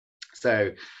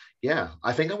 So yeah,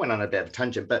 I think I went on a bit of a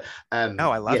tangent, but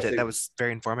no, I loved it. That was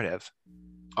very informative.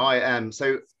 I am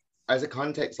so as a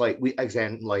context, like we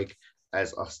again, like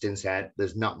as Austin said,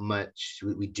 there's not much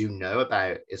we do know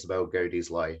about Isabeau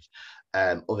Gaudy's life.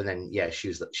 Other than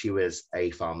she was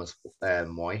a farmer's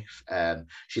wife.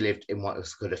 She lived in what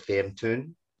was called a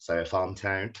Fairmtown, so a farm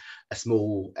town, a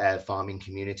small farming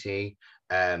community.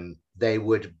 They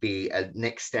would be a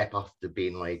next step after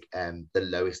being like the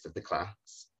lowest of the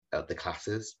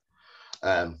classes,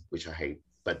 which I hate,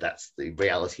 but that's the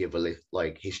reality of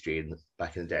like history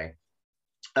back in the day.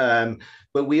 But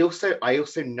I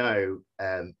also know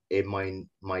in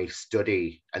my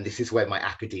study, and this is where my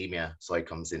academia side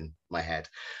comes in my head,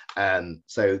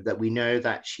 so that we know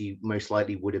that she most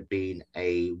likely would have been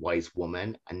a wise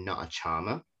woman and not a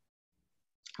charmer,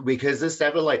 because there's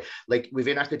several like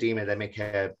within academia they make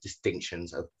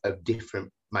distinctions of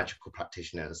different magical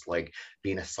practitioners, like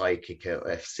being a psychic,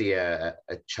 a seer,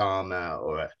 a charmer,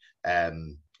 or a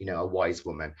wise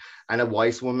woman. And a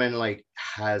wise woman like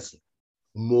has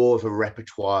more of a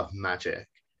repertoire of magic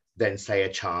than say a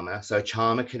charmer. So a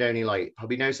charmer could only like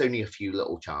probably knows only a few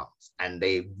little charms, and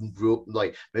they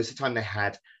like most of the time they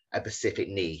had a specific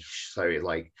niche. So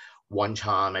like one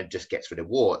charmer just gets rid of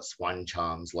warts, one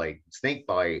charm's like snake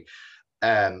bite.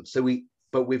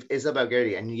 But with Isabel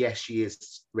Godi, and yes, she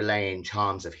is relaying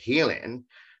charms of healing,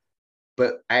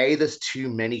 but there's too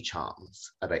many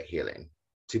charms about healing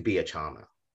to be a charmer.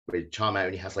 Where charmer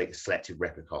only has like a selected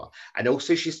repertoire, and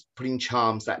also she's putting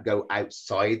charms that go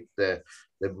outside the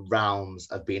realms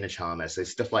of being a charmer. So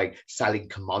stuff like selling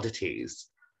commodities,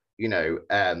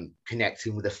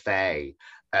 connecting with the fae,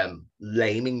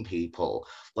 laming people.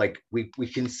 Like we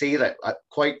can see that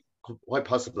quite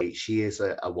possibly she is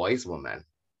a wise woman.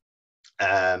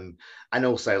 And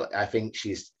also I think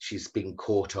she's been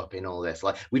caught up in all this.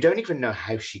 Like we don't even know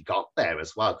how she got there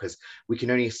as well, because we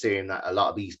can only assume that a lot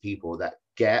of these people that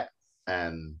get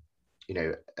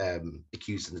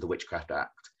accused under the Witchcraft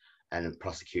Act and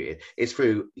prosecuted, it's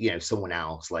through someone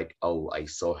else, like, oh, I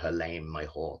saw her lame my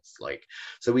horse, like.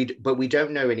 So we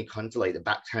don't know any kind of like the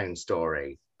background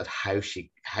story of how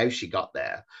she got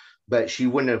there, but she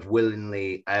wouldn't have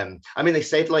willingly they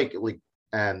said like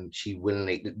she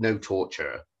willingly, no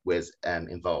torture was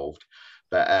involved,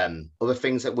 but other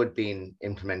things that would be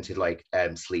implemented like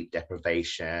sleep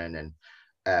deprivation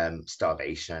and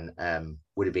starvation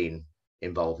would have been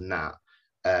involved in that.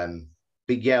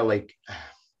 But yeah, like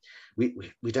we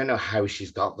don't know how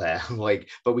she's got there, like,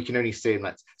 but we can only assume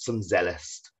that some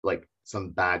zealous, like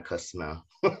some bad customer,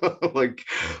 like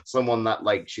someone that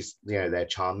like she's their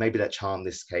charm, maybe that charm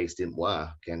this case didn't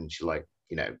work, and she like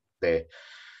they've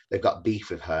got beef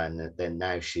with her, and then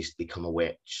now she's become a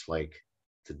witch, like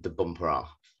to bump her off.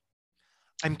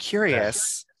 I'm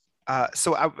curious.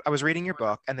 So I was reading your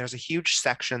book, and there's a huge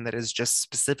section that is just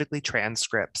specifically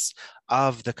transcripts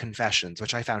of the confessions,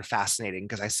 which I found fascinating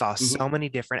because I saw so many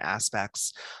different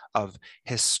aspects of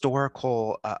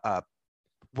historical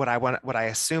what I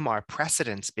assume are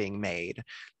precedents being made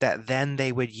that then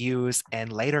they would use in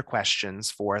later questions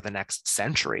for the next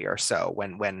century or so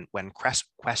when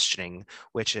questioning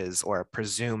witches or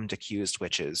presumed accused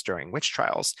witches during witch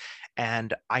trials.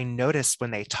 And I noticed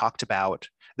when they talked about,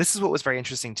 this is what was very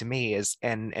interesting to me, is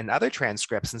in other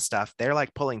transcripts and stuff, they're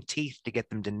like pulling teeth to get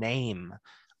them to name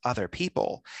other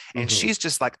people, and she's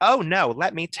just like, oh no,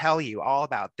 let me tell you all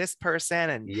about this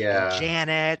person and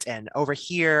Janet and over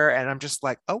here, and I'm just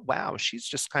like, oh wow, she's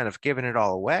just kind of giving it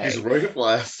all away. She's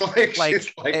ruthless.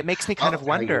 like it makes me kind of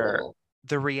wonder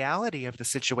the reality of the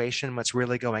situation, what's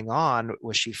really going on.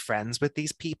 Was she friends with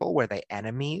these people? Were they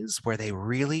enemies? Were they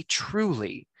really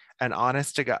truly an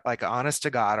honest to God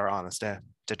or honest to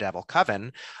devil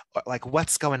coven? Like,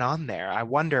 what's going on there? I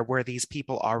wonder, were these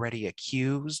people already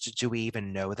accused? Do we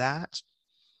even know that?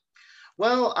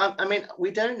 Well, I mean,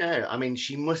 we don't know. I mean,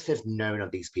 she must have known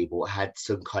of these people, had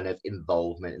some kind of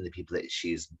involvement in the people that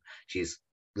she's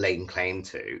laying claim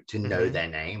to know their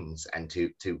names and to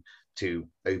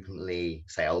openly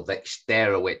say, oh,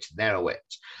 they're a witch, they're a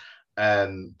witch.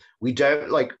 We don't,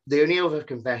 like, the only other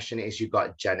confession is you've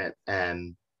got Janet,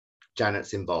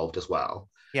 Janet's involved as well.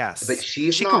 Yes, but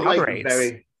she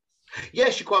cooperates,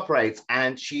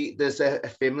 and there's a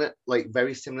theme, like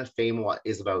very similar theme what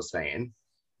Isabel's saying,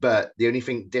 but the only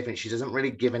thing different, she doesn't really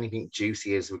give anything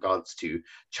juicy as regards to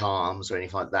charms or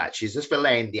anything like that. She's just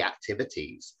relaying the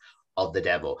activities of the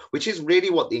devil, which is really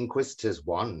what the Inquisitors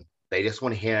want. They just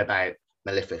want to hear about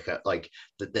Malefica, like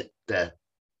the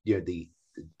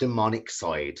demonic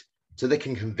side, so they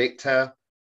can convict her,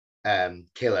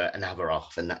 kill her, and have her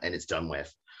off, and it's done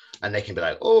with. And they can be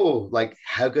like, oh, like,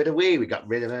 how good are we? We got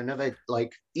rid of another,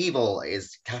 like, evil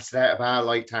is casted out of our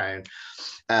like town.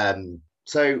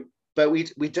 But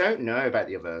we don't know about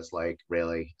the others, like,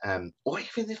 really, or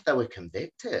even if they were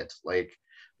convicted. Like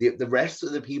the rest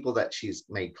of the people that she's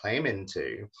made claim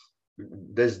into,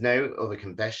 there's no other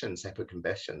separate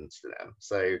confessions to them.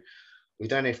 So we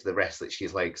don't know if the rest that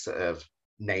she's like sort of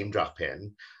name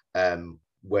dropping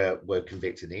were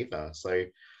convicted either. So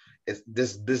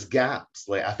there's gaps.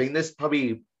 Like, I think there's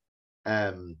probably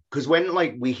because when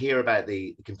like we hear about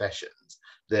the confessions,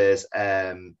 there's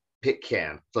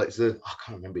Pitcairn, like, so I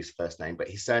can't remember his first name, but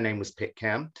his surname was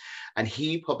Pitcairn, and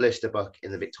he published a book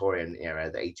in the Victorian era,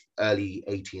 the early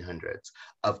 1800s,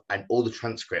 and all the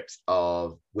transcripts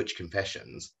of witch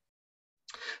confessions.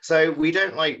 So we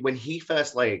don't, like, when he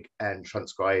first like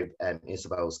transcribed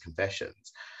Isabel's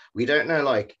confessions, we don't know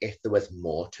like if there was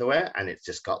more to it and it's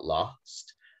just got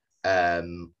lost.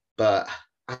 But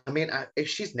I mean, if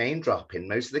she's name dropping,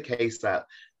 most of the case that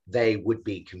they would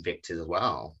be convicted as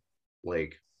well.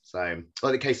 Like, so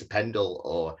like the case of Pendle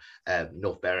or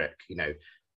North Berwick,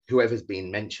 whoever's been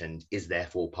mentioned is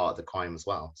therefore part of the crime as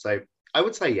well. So I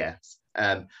would say yes.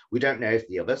 We don't know if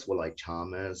the others were like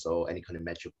charmers or any kind of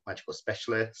magical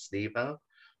specialists either.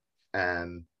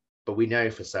 But we know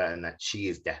for certain that she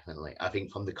is definitely, I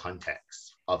think from the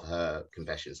context of her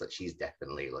confessions, that she's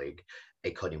definitely like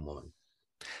a cunning woman.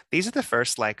 These are the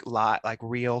first like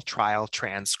real trial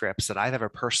transcripts that I've ever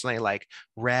personally like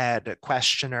read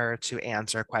questioner to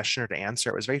answer, questioner to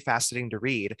answer. It was very fascinating to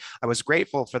read. I was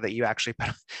grateful for that you actually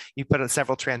put in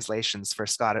several translations for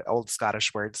old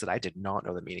Scottish words that I did not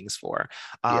know the meanings for.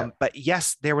 But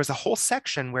yes, there was a whole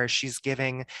section where she's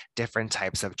giving different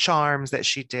types of charms that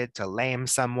she did to lame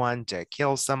someone, to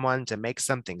kill someone, to make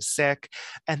something sick.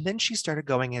 And then she started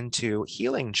going into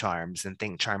healing charms and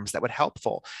think charms that would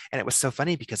helpful. And it was so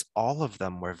funny because all of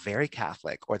them were very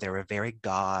Catholic, or they were very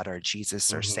God or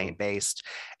Jesus or saint based.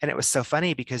 And it was so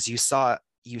funny because you saw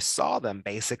them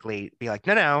basically be like,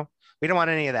 no, we don't want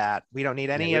any of that. We don't need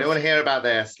any we don't want to hear about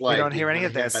this. Like, we don't hear any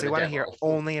of this. We want to hear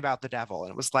only about the devil.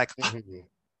 And it was like,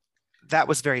 that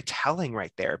was very telling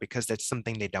right there, because that's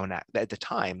something they don't at the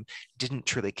time didn't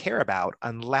truly care about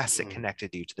unless it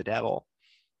connected you to the devil.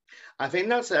 I think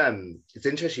that's it's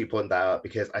interesting you point that out,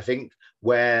 because I think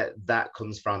where that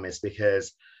comes from is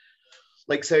because,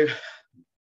 like, so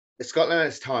Scotland at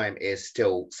this time is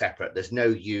still separate. There's no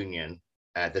union.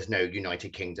 There's no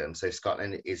United Kingdom. So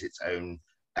Scotland is its own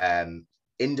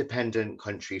independent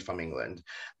country from England.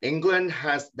 England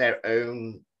has their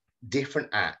own different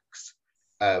acts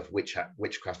of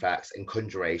witchcraft acts and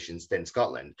conjurations than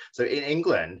Scotland. So in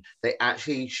England, they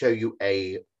actually show you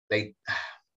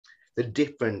the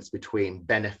difference between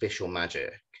beneficial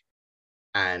magic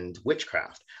and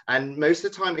witchcraft. And most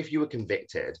of the time, if you were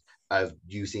convicted of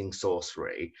using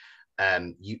sorcery,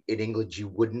 in England, you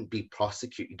wouldn't be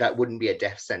prosecuted. That wouldn't be a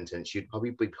death sentence. You'd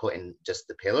probably be put in just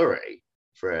the pillory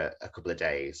for a couple of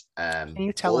days. Can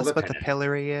you tell us what the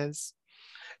pillory is?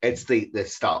 It's the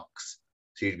stocks.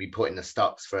 So you'd be put in the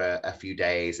stocks for a few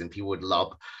days, and people would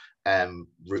lob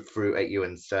root fruit at you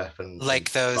and stuff. And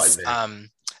like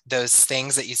those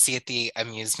things that you see at the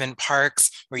amusement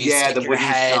parks where you stick your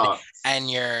head stocks and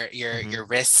your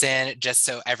wrists in, just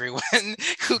so everyone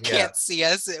who can't see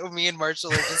us, me and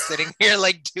Marshall are just sitting here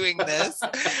like doing this.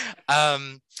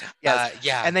 And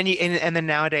then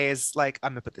nowadays, like,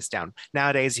 I'm gonna put this down.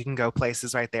 Nowadays you can go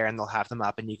places right there and they'll have them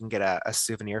up and you can get a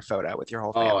souvenir photo with your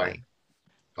whole family.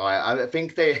 I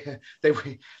think they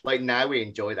like, now we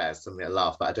enjoy that as something to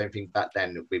laugh, but I don't think back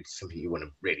then it would be something you want to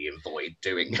really avoid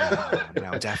doing.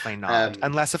 No, definitely not.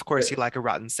 Unless, of course, you like a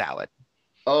rotten salad.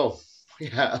 Oh,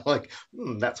 yeah, like,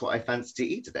 that's what I fancy to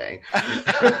eat today.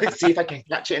 See if I can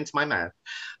catch it into my mouth.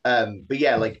 But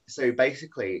yeah, like, so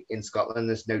basically in Scotland,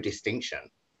 there's no distinction.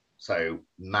 So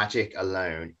magic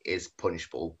alone is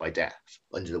punishable by death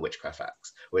under the Witchcraft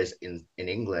Acts. Whereas in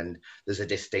England, there's a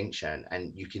distinction,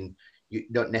 and you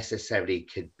don't necessarily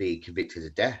could be convicted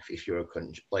of death if you're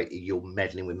you're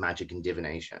meddling with magic and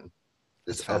divination.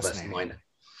 There's other minor,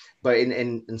 but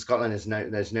in Scotland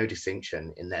there's no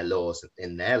distinction in their laws.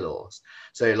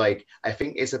 So like, I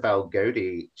think Isabel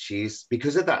Godey, she's,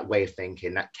 because of that way of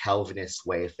thinking, that Calvinist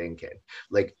way of thinking,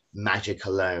 like, magic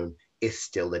alone is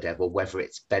still the devil, whether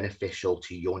it's beneficial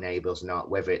to your neighbors or not,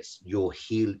 whether it's you're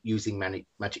using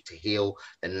magic to heal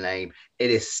and lame,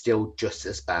 it is still just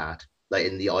as bad, like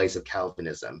in the eyes of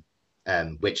Calvinism,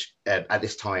 which at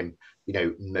this time,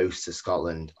 most of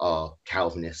Scotland are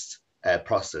Calvinist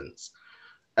Protestants.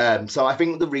 So I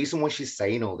think the reason why she's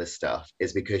saying all this stuff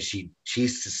is because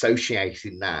she's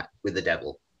associating that with the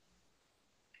devil.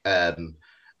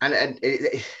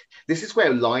 This is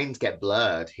where lines get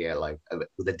blurred here, like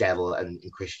with the devil and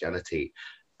Christianity,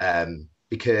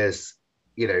 because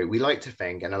we like to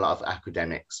think, and a lot of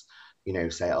academics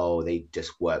say, oh, they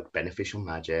just worked beneficial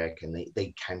magic and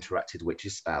they counteracted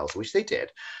witches' spells, which they did,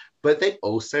 but they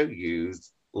also used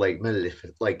like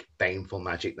baneful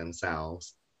magic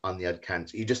themselves on the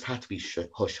account. You just have to be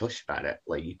hush about it.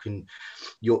 Like,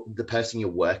 the person you're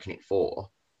working it for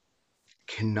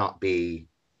cannot be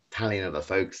telling other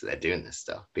folks that they're doing this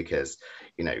stuff, because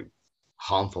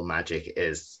harmful magic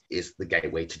is the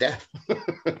gateway to death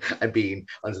and being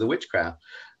under the witchcraft.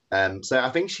 So I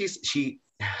think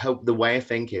the way of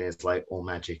thinking is like, all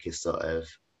magic is sort of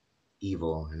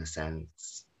evil in a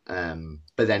sense.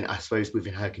 But then I suppose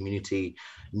within her community,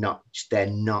 they're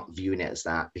not viewing it as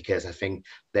that, because I think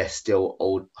they're still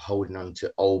holding on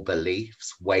to old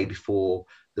beliefs way before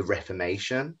the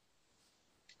Reformation.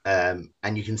 And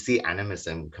you can see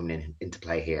animism coming into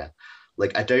play here.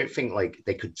 Like, I don't think like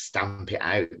they could stamp it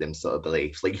out, them sort of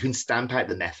beliefs. Like, you can stamp out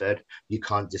the method, you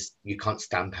can't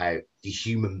stamp out the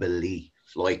human belief.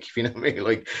 Like, if you know what I mean?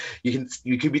 Like,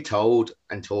 you can be told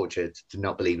and tortured to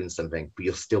not believe in something, but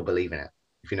you'll still believe in it.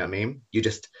 if you know what I mean. You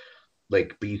just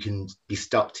like, but you can be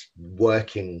stopped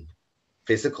working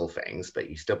physical things, but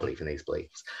you still believe in these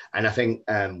beliefs. And I think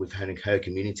with her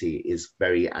community is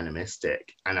very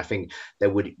animistic, and I think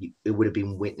it would have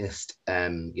been witnessed,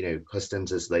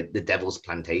 customs as like the devil's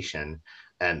plantation,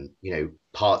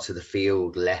 parts of the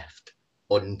field left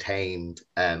untamed,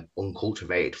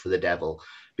 uncultivated for the devil,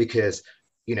 because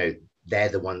they're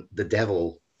the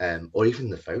devil, or even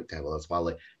the folk devil as well.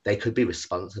 Like, they could be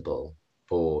responsible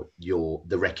for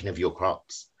the wrecking of your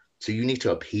crops. So you need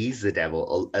to appease the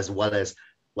devil as well as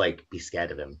like be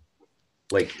scared of him.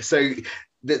 Like, so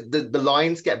the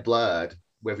lines get blurred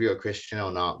whether you're a Christian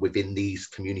or not within these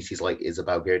communities like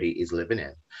Isabel Godi is living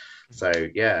in. So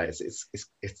yeah,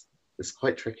 it's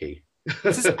quite tricky.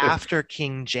 This is after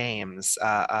King James,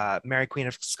 Mary Queen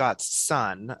of Scots'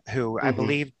 son, who I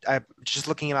believe, just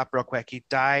looking him up real quick, he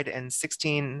died in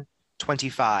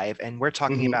 1625, and we're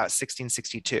talking about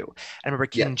 1662. And I remember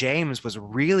King James was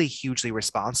really hugely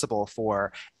responsible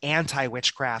for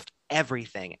anti-witchcraft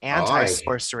everything,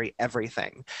 anti-sorcery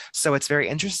everything. So it's very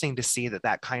interesting to see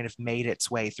that kind of made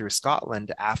its way through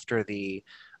Scotland after the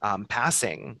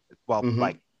passing,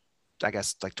 like I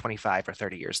guess like 25 or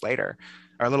 30 years later,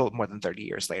 or a little more than 30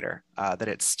 years later, that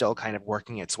it's still kind of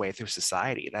working its way through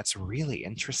society. That's really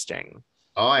interesting.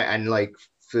 And like,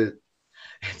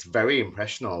 it's very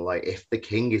impressional. Like, if the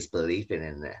king is believing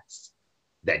in this,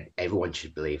 then everyone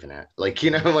should believe in it. Like,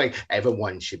 like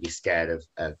everyone should be scared of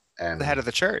the head of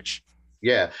the church.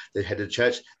 Yeah, the head of the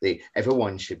church.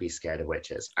 Everyone should be scared of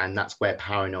witches, and that's where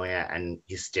paranoia and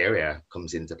hysteria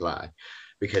comes into play.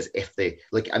 Because if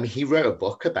he wrote a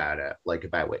book about it, like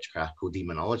about witchcraft called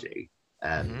Demonology,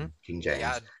 King James.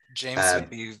 Yeah, James would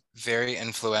be very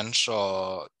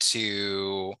influential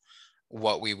to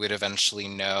what we would eventually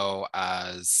know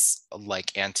as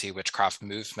like anti-witchcraft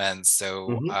movements.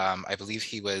 So I believe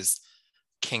he was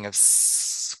King of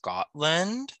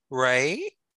Scotland, right?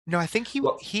 No, I think he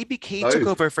took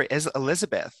over for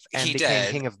Elizabeth and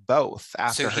became king of both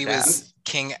after her death. Was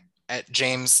king at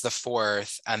James the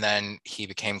Fourth, and then he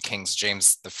became King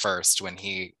James the First when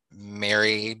he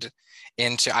married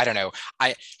into, I don't know,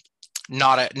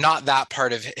 not that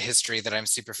part of history that I'm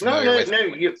super familiar with.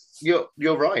 No,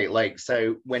 you're right. Like,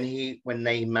 so when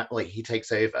they met, like, he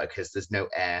takes over because there's no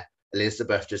heir.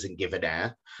 Elizabeth doesn't give an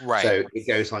heir, right? So it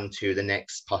goes on to the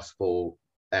next possible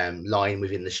line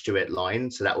within the Stuart line.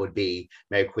 So that would be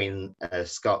Mary Queen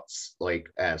Scots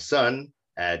son,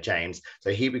 James.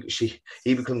 So he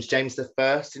becomes James the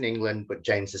First in England, but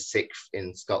James the Sixth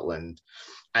in Scotland,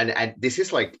 and this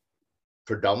is like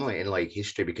predominantly in like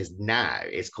history, because now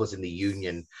it's causing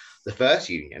the first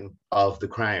union of the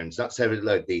crowns, not so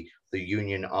like the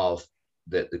union of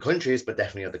the countries, but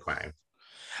definitely of the crown.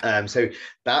 So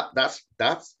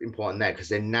that's important there, because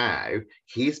then now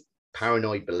his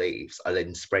paranoid beliefs are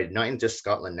then spread not into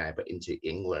Scotland now, but into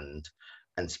England,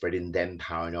 and spreading them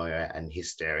paranoia and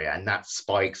hysteria, and that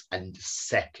spikes and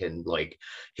second like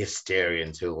hysteria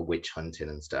into witch hunting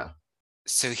and stuff.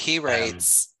 So he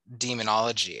writes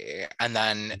Demonology, and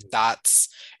then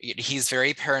he's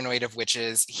very paranoid of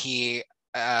witches. He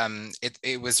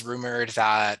it was rumored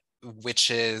that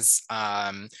witches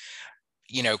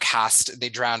they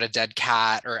drown a dead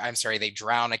cat, or I'm sorry, they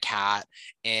drown a cat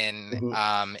in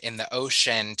the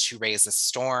ocean to raise a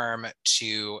storm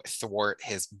to thwart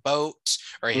his boat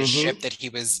or his ship that he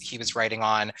was riding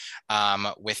on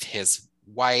with his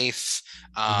wife,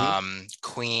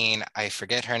 Queen, I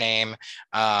forget her name.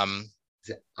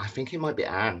 I think it might be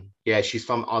Anne. Yeah, she's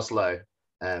from Oslo.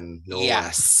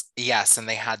 Yes, and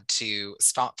they had to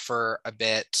stop for a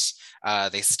bit.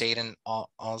 They stayed in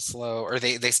Oslo, or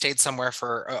they stayed somewhere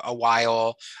for a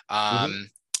while.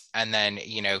 And then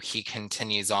he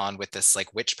continues on with this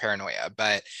like witch paranoia.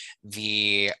 But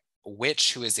the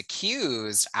witch who is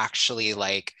accused actually,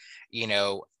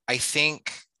 I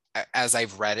think, as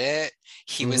I've read it,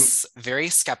 he was very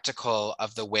skeptical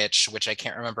of the witch, which I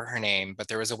can't remember her name, but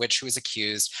there was a witch who was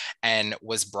accused and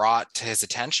was brought to his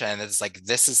attention. It's like,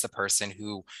 this is the person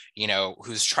who,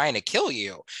 who's trying to kill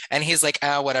you. And he's like,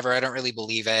 oh, whatever, I don't really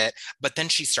believe it. But then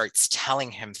she starts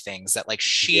telling him things that like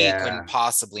she couldn't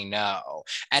possibly know.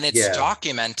 And it's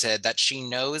documented that she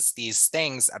knows these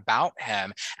things about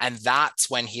him. And that's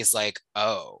when he's like,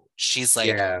 oh, she's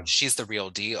the real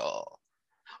deal.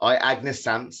 Agnes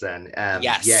Sampson.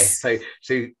 Yes. Yeah.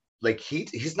 So like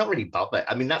he's not really bothered.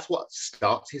 I mean, that's what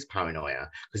starts his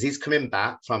paranoia, because he's coming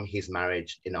back from his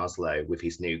marriage in Oslo with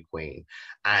his new queen,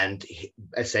 and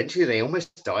essentially they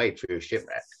almost died through a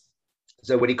shipwreck.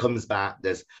 So when he comes back,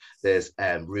 there's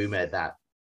rumor that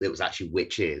it was actually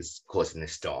witches causing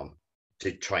this storm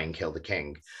to try and kill the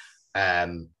king.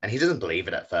 And he doesn't believe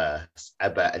it at first,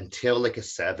 but until like a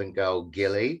servant girl,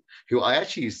 Gilly, who I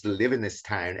actually used to live in this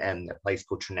town and a place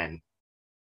called Trinent,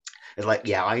 is like,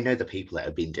 yeah, I know the people that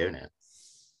have been doing it.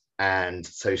 And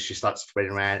so she starts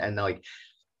spreading around, and like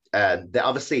they're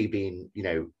obviously being, you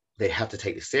know, they have to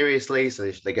take this seriously,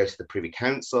 so they go to the Privy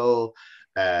Council,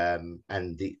 and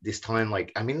this time,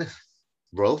 like, I mean, the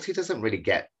royalty doesn't really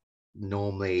get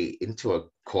normally into a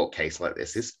court case like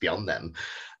this. It's beyond them.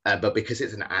 But because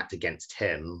it's an act against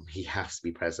him, he has to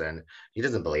be present. He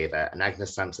doesn't believe it. And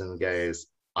Agnes Sampson goes,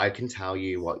 I can tell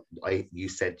you what you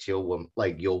said to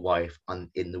your wife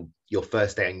your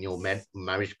first day on your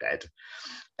marriage bed.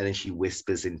 And then she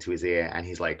whispers into his ear, and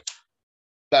he's like,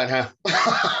 burn her.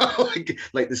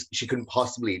 like this, she couldn't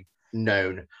possibly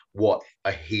known what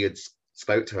he had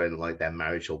spoke to her in like their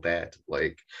marital bed.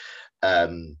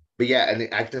 But yeah,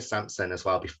 and Agnes Sampson as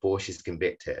well, before she's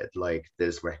convicted, like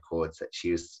there's records that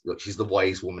she's the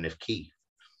wise woman of Keith.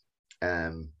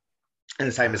 And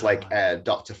the same as like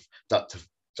Dr.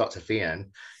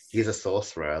 Fian, he's a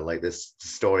sorcerer. Like there's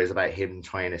stories about him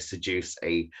trying to seduce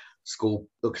a school,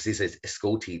 because he's a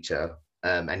school teacher,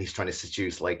 and he's trying to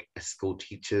seduce like a school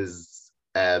teacher's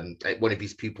one of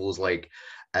his pupils, like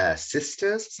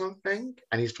sisters or something,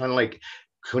 and he's trying to like,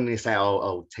 couldn't he say,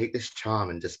 oh, take this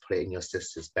charm and just put it in your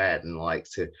sister's bed, and like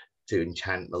to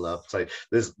enchant the love. So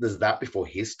there's that before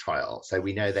his trial. So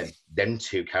we know that them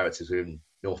two characters were in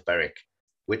North Berwick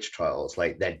witch trials,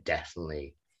 like they're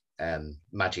definitely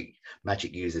magic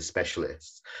users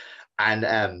specialists.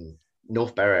 And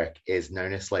North Berwick is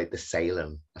known as like the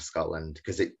Salem of Scotland,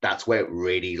 because that's where it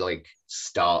really like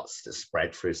starts to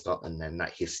spread through Scotland, and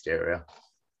that hysteria.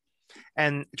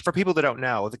 And for people that don't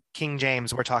know, the King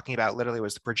James we're talking about literally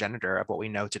was the progenitor of what we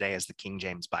know today as the King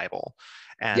James Bible.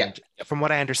 And from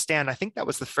what I understand, I think that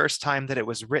was the first time that it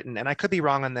was written, and I could be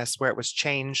wrong on this, where it was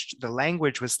changed, the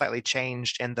language was slightly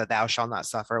changed in the thou shalt not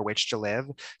suffer a witch to live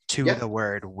to the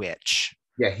word witch.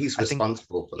 Yeah, he's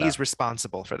responsible for that. He's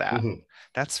responsible for that. Mm-hmm.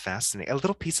 That's fascinating. A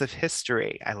little piece of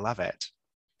history. I love it.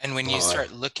 And when you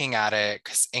start looking at it,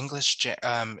 because English,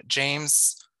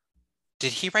 James,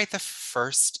 did he write the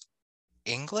first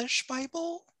English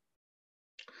Bible?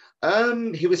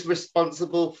 He was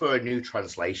responsible for a new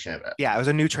translation of it. Yeah, it was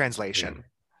a new translation.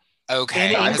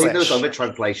 Okay. I think there was other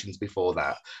translations before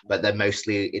that, but they're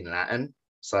mostly in Latin.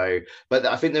 So, but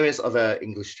I think there is other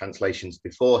English translations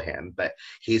before him, but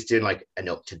he's doing like an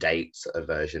up-to-date sort of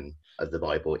version of the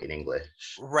Bible in English.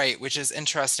 Right, which is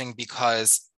interesting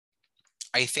because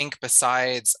I think there's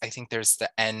the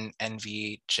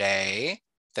NVJ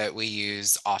that we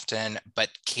use often, but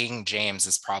King James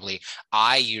is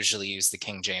I usually use the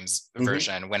King James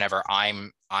version whenever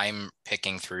I'm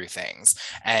picking through things.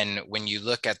 And when you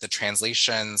look at the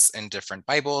translations in different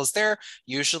Bibles, they're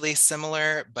usually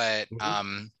similar, but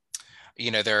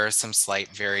there are some slight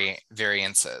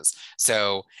variances.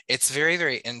 So it's very,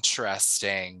 very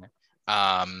interesting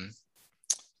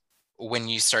when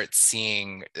you start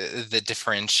seeing the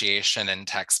differentiation in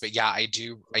text. But yeah, I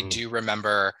do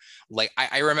remember, like,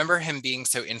 I remember him being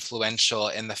so influential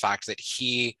in the fact that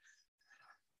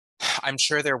I'm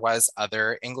sure there was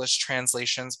other English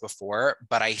translations before,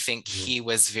 but I think he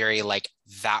was very like,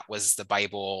 that was the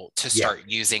Bible to start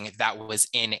using, that was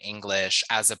in English,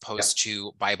 as opposed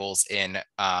to Bibles in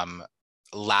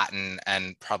Latin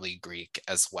and probably Greek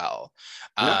as well.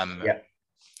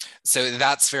 So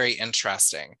that's very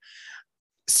interesting.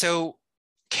 So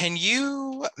can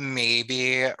you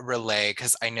maybe relay,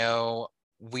 because I know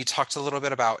we talked a little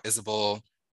bit about Isabel.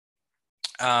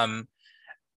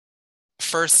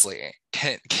 Firstly,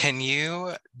 can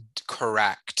you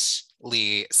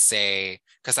correctly say,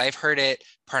 because I've heard it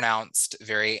pronounced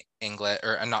very English,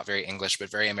 or not very English, but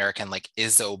very American, like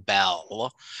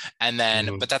Isobel, and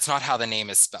then, but that's not how the name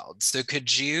is spelled. So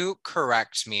could you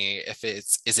correct me if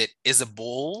is it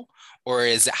Isabel, or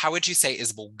how would you say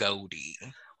Isabel Gowdy?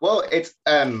 Well, it's,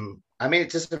 I mean,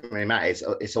 it doesn't really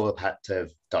matter. It's all a part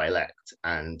of dialect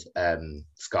and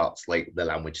Scots, like the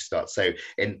language Scots. So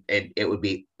it would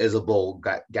be Isabel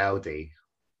Gowdy.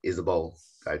 Isabel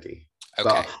Gowdy. Okay.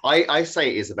 But I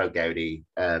say Isabel Gowdy.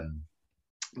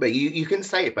 But you can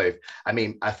say it both. I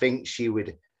mean, I think she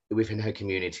would, within her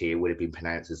community, it would have been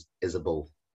pronounced as Isabel.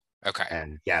 Okay.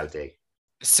 And Gowdy.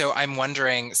 So I'm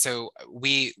wondering, so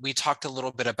we talked a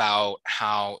little bit about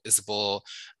how Isabel,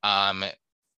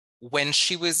 when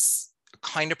she was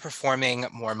kind of performing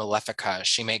more Malefica,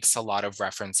 she makes a lot of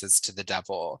references to the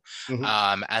devil.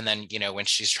 And then, when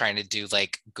she's trying to do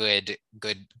like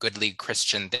goodly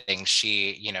Christian things,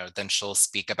 she, then she'll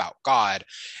speak about God.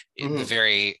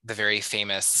 The very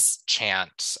famous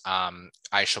chant,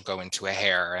 I shall go into a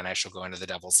hare and I shall go into the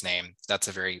devil's name. That's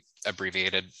a very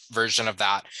abbreviated version of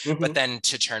that. But then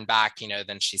to turn back,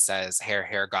 then she says,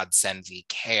 hair, God send thee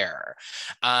care.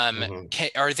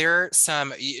 Are there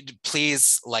some,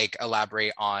 please like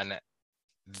elaborate on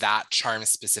that charm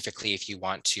specifically if you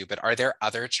want to, but are there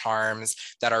other charms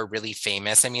that are really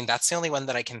famous? I mean, that's the only one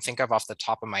that I can think of off the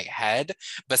top of my head,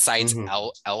 besides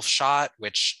elf shot,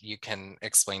 which you can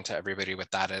explain to everybody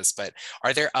what that is. But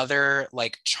are there other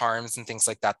like charms and things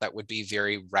like that that would be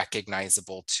very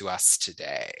recognizable to us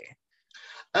today?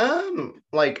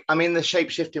 Like, I mean, the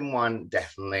shape-shifting one,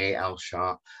 definitely elf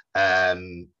shot.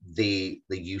 The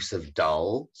use of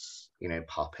dolls,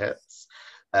 puppets.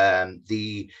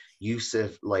 The use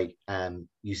of like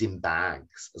using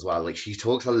bags as well. Like, she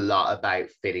talks a lot about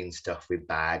fitting stuff with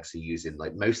bags and using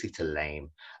like mostly to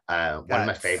lame. One of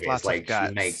my favorites, like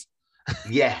she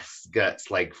makes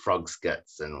guts, like frogs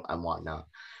guts and whatnot.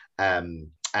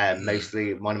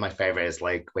 Mostly one of my favorites is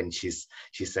like when she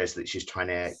says that she's trying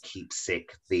to keep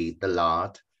sick the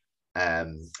lard. I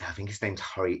think his name's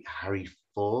Harry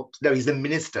Forbes. No, he's the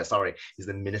minister. Sorry, he's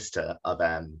the minister of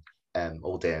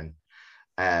Alden.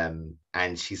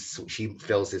 And she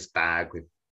fills this bag with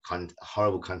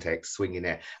horrible context, swinging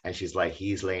it, and she's like,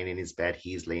 he's laying in his bed,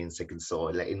 he's laying sick and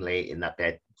sore, let him lay in that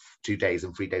bed 2 days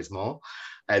and 3 days more.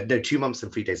 No, 2 months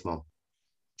and 3 days more.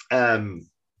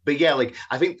 But yeah, like,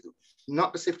 I think not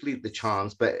specifically the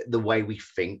charms, but the way we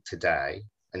think today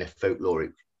in a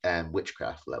folkloric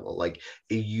witchcraft level, like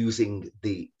using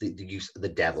the use of the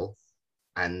devil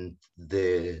and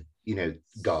the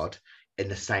God in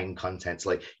the same contents.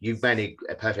 Like, you've made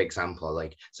a perfect example.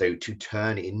 Like, so to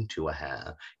turn into a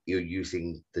hare, you're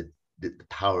using the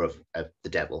power of the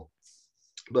devil,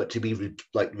 but to be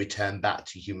returned back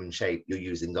to human shape, you're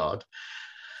using God.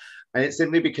 And it's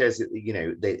simply because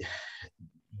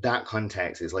that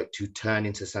context is like to turn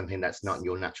into something that's not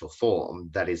your natural form,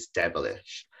 that is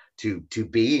devilish. To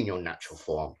be in your natural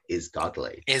form is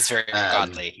godly. Is very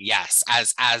godly, yes.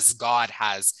 As God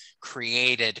has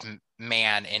created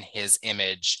man in his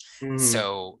image.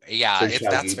 So yeah,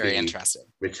 that's very interesting.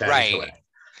 Return to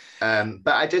it.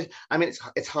 But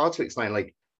it's hard to explain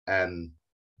like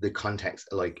the context,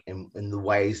 like in the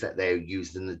ways that they're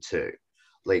used in the two.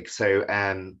 Like, so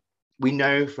we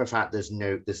know for a fact there's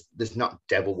not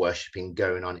devil worshipping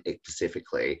going on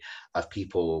specifically of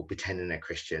people pretending they're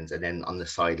Christians and then on the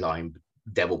sideline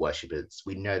devil worshippers.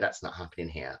 We know that's not happening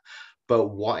here. But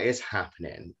what is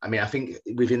happening? I mean, I think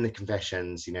within the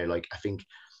confessions, like, I think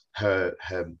her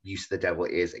use of the devil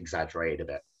is exaggerated a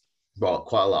bit. Well,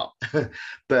 quite a lot.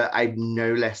 But I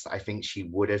think she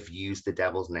would have used the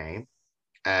devil's name.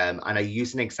 And I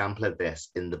use an example of this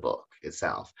in the book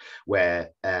itself, where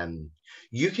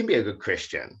you can be a good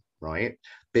Christian, right?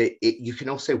 But you can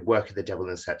also work with the devil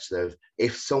in such that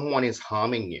if someone is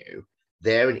harming you,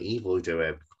 they're an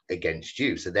evildoer against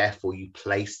you. So therefore, you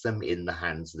place them in the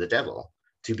hands of the devil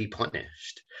to be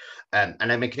punished. And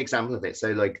I make an example of it.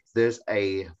 So, like, there's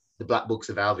the Black Books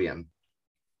of Albion.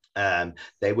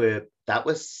 That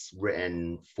was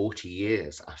written 40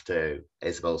 years after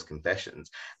Isabel's confessions,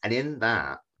 and in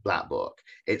that Black Book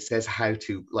it says how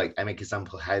to, like, I make an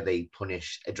example how they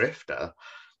punish a drifter,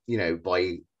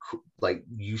 by like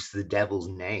use the devil's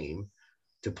name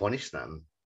to punish them.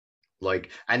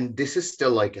 Like, and this is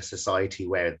still like a society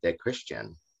where they're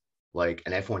Christian, like,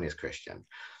 and everyone is Christian.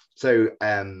 So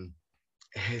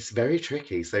it's very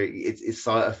tricky. So it's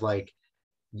sort of like,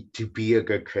 to be a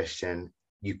good Christian,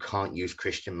 you can't use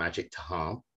Christian magic to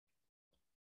harm.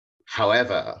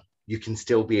 However, you can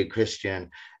still be a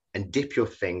Christian and dip your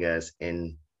fingers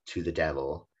into the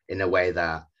devil in a way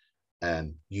that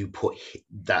you put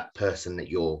that person that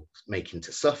you're making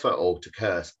to suffer or to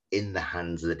curse in the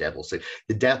hands of the devil. So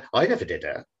the devil, I never did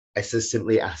it. I just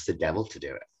simply asked the devil to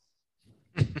do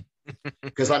it.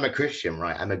 Because I'm a Christian,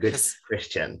 right? I'm a good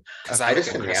Christian. I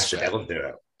just simply asked the devil to do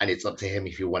it. And it's up to him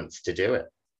if he wants to do it.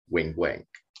 Wink, wink.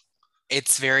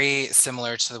 It's very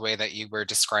similar to the way that you were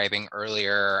describing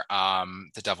earlier,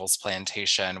 The Devil's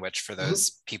Plantation, which, for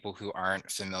those people who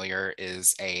aren't familiar,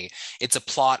 it's a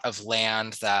plot of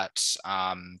land that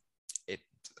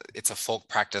it's a folk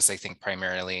practice, I think,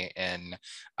 primarily in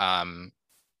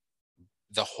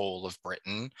the whole of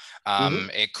Britain.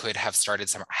 It could have started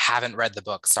somewhere. I haven't read the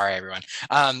book, sorry everyone.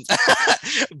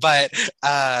 But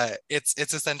it's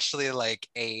essentially like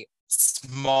a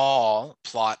small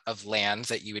plot of land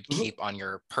that you would keep on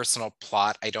your personal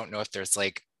plot. I don't know if there's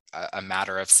like a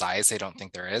matter of size. I don't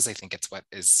think there is. I think it's what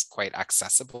is quite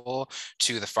accessible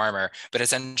to the farmer. But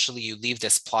essentially, you leave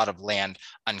this plot of land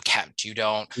unkept. You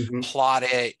don't plot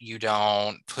it. You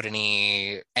don't put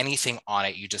anything on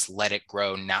it. You just let it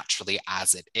grow naturally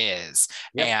as it is.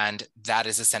 Yep. And that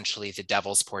is essentially the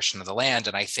devil's portion of the land.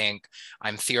 And I think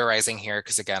I'm theorizing here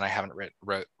because, again, I haven't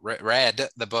read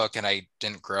the book and I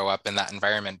didn't grow up in that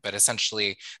environment. But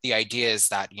essentially, the idea is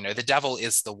that, the devil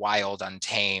is the wild,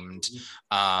 untamed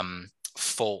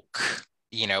folk,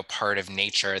 part of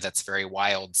nature that's very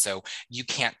wild. So you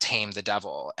can't tame the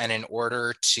devil. And in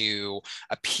order to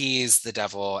appease the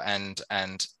devil and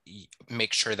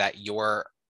make sure that your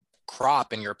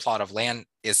crop and your plot of land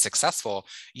is successful,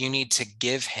 you need to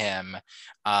give him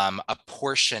a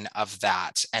portion of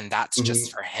that, and that's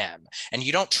just for him. And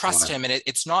you don't trust him, and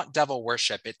it's not devil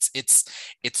worship.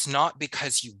 It's not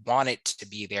because you want it to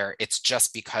be there. It's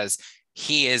just because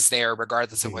he is there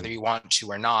regardless of whether you want to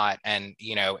or not. And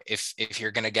if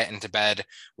you're going to get into bed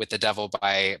with the devil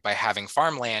by having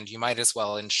farmland, you might as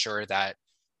well ensure that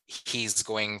he's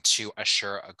going to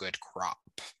assure a good crop.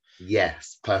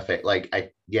 Yes, perfect.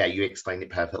 You explained it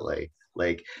perfectly.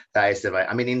 That is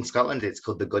I mean, in Scotland it's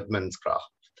called the Goodman's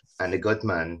Croft, and the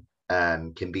Goodman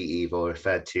can be either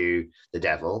referred to the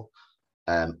devil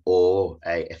or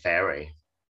a fairy,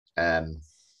 a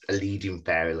leading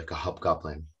fairy, like a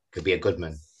hobgoblin. Could be a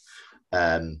goodman.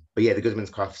 But yeah, the Goodman's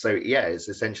Croft. So yeah, it's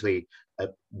essentially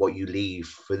what you leave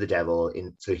for the devil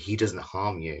so he doesn't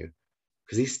harm you,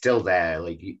 because he's still there.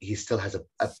 He still has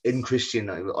in Christian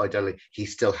ideally, he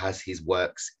still has his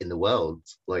works in the world,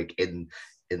 in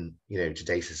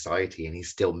today's society, and he's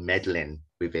still meddling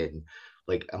within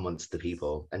amongst the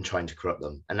people and trying to corrupt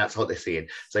them, and that's what they're seeing.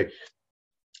 So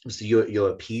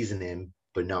you're appeasing him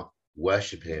but not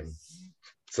worshiping him,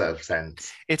 sort of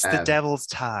sense. It's the devil's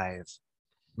tithe.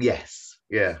 Yes,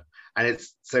 yeah. And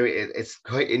it's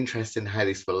quite interesting how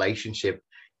this relationship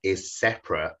is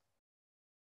separate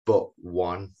but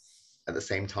one at the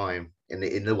same time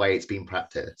in the way it's being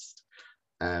practiced.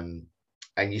 And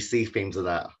you see themes of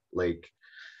that,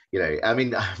 I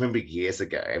mean, I remember years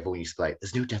ago everyone used to be like,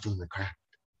 there's no devil in the craft,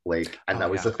 and that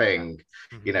was the thing,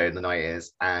 in the 90s.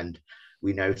 And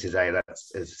we know today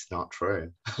it's not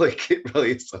true. It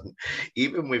really isn't.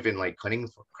 Even within cunning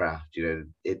craft, the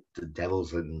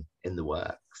devil's in the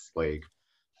works.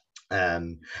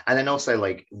 And then also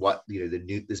what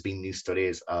there's been new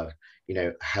studies of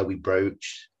how we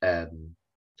broach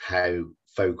how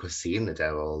folk are seeing the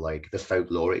devil, the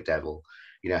folkloric devil,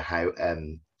 how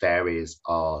fairies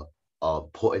are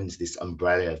put into this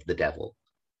umbrella of the devil,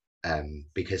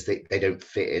 because they don't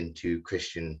fit into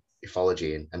Christian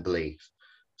mythology and belief,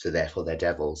 so therefore they're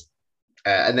devils.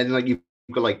 And then you've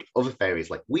got other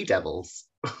fairies like wee devils.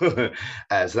 So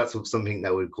that's something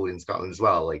that we're called in Scotland as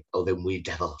well, them wee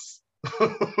devils.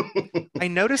 I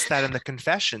noticed that in the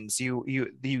confessions. You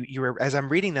were, as I'm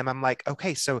reading them, I'm like,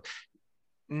 okay, so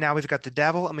now we've got the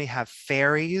devil and we have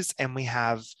fairies and we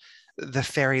have the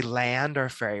fairy land or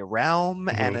fairy realm,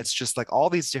 and it's just all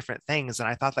these different things. And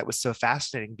I thought that was so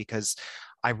fascinating because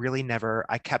I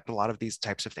kept a lot of these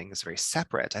types of things very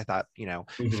separate. I thought,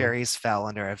 fairies fell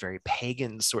under a very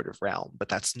pagan sort of realm, but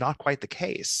that's not quite the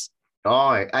case.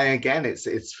 Oh, and again,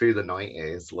 it's through the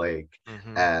 90s,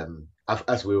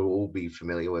 as we will all be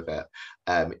familiar with it,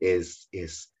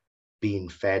 is being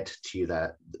fed to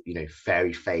that,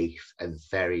 fairy faith and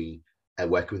fairy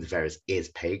working with the fairies is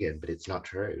pagan, but it's not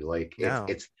true. No.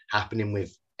 It's happening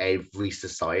with every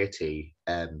society.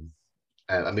 I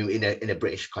mean, in a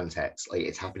British context,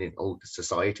 it's happening in all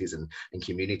societies and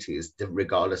communities,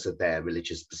 regardless of their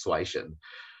religious persuasion.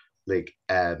 They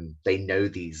know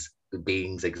these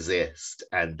beings exist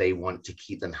and they want to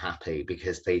keep them happy,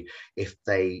 because if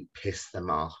they piss them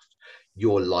off,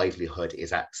 your livelihood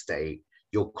is at stake,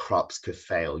 your crops could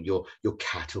fail, your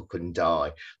cattle can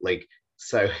die.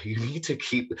 So you need to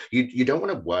keep, you don't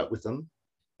want to work with them.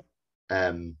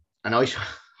 And I've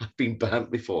been burnt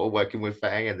before working with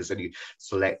fae, and there's only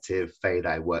selective fae that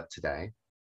I work today.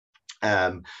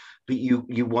 But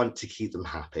you want to keep them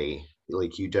happy.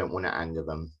 You don't want to anger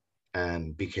them,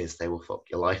 because they will fuck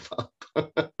your life up.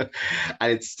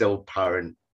 And it's still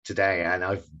apparent today, and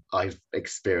I've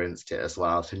experienced it as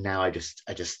well. So now I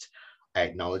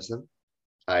acknowledge them.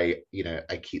 I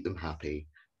keep them happy,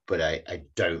 but I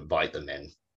don't bite them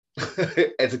in.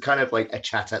 It's a kind of a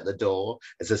chat at the door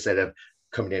instead of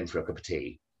coming in for a cup of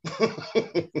tea.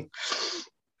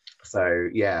 So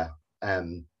yeah.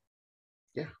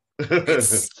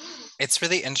 it's It's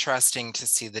really interesting to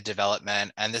see the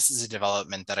development, and this is a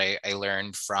development that I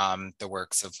learned from the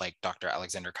works of like Dr.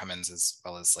 Alexander Cummins, as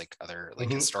well as like other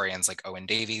like historians like Owen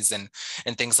Davies and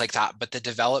things like that. But the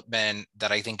development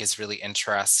that I think is really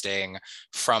interesting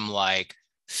from like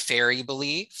fairy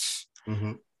belief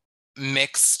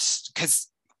mixed, because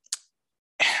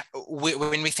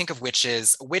when we think of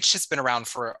witches, witch has been around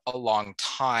for a long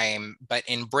time, but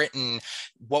in Britain,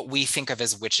 what we think of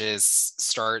as witches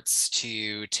starts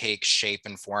to take shape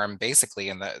and form basically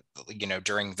in the, you know,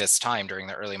 during this time, during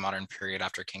the early modern period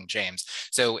after King James.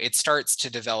 So it starts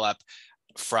to develop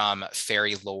from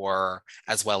fairy lore,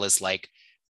 as well as like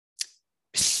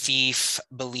thief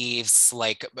beliefs,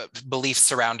 like beliefs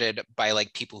surrounded by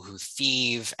like people who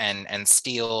thieve and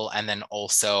steal, and then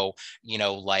also, you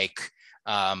know, like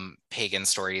pagan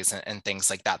stories and things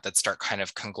like that that start kind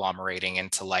of conglomerating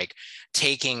into like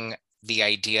taking the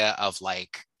idea of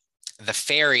like the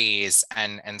fairies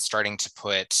and starting to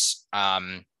put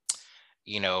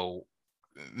you know,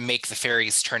 make the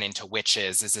fairies turn into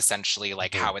witches is essentially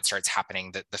like how it starts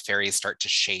happening, that the fairies start to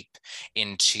shape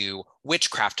into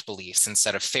witchcraft beliefs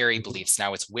instead of fairy beliefs.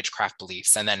 Now it's witchcraft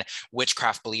beliefs, and then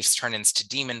witchcraft beliefs turn into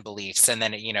demon beliefs, and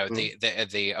then, you know,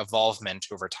 the evolvement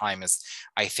over time is,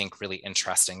 I think, really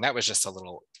interesting. That was just a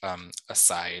little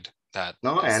aside. That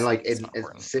and like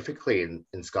specifically in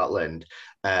Scotland,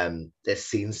 there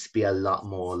seems to be a lot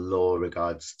more law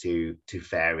regards to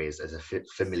fairies as a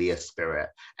familiar spirit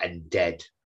and dead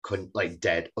cunning folk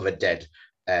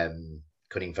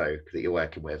that you're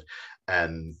working with,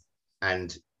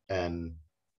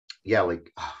 yeah,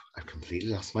 like I've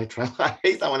completely lost my trail. I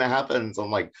hate that when it happens.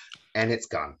 I'm like, and it's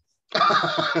gone.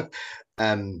 But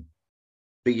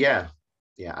yeah,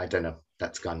 I don't know.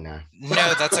 That's gone now.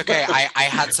 No, that's okay. I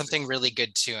had something really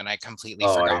good too, and I completely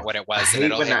forgot what it was. I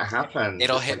hate when that happens.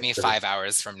 It'll hit me 5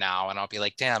 hours from now, and I'll be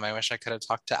like, damn, I wish I could have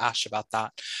talked to Ash about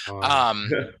that.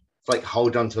 It's like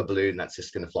hold on to a balloon that's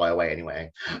just going to fly away anyway.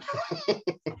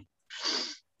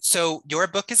 So your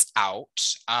book is out.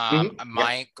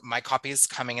 My copy is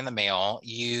coming in the mail.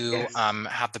 You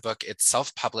have the book. It's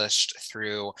self-published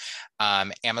through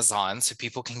Amazon, so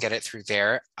people can get it through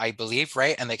there, I believe,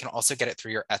 right? And they can also get it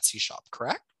through your Etsy shop,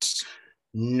 correct?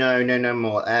 No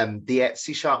more. The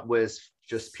Etsy shop was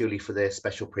just purely for the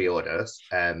special pre-orders.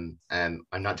 I'm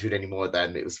not doing any more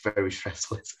then. It was very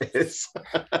stressful as it is.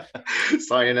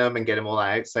 Signing them and get them all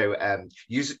out. So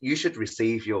you should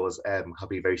receive yours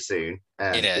copy very soon.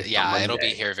 It is, yeah, it'll be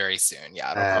here very soon.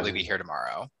 Yeah, it'll probably be here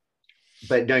tomorrow.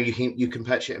 But no, you can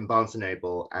purchase it in Barnes &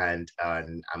 Noble and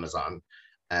on Amazon.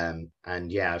 And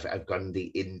yeah, I've gone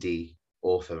the indie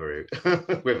author route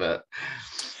with it.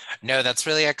 No, that's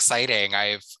really exciting.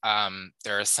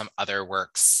 There are some other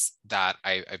works that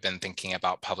I've been thinking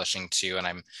about publishing too, and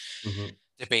I'm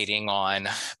debating on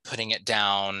putting it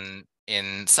down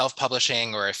in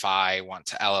self-publishing, or if I want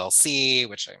to LLC,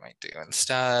 which I might do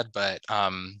instead, but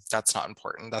that's not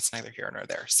important. That's neither here nor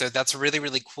there. So that's really,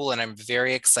 really cool, and I'm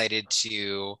very excited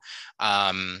to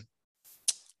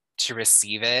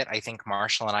receive it. I think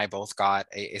Marshall and I both got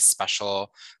a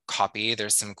special copy.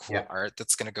 There's some cool art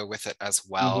that's going to go with it as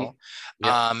well.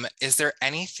 Is there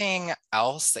anything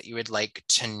else that you would like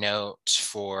to note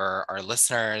for our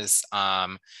listeners,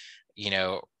 you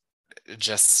know,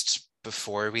 just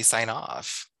before we sign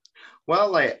off?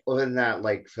 Well, like, other than that,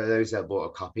 like, for those that bought a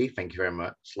copy, thank you very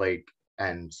much, like,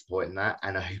 and supporting that,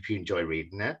 and I hope you enjoy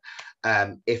reading it.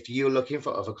 If you're looking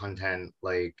for other content,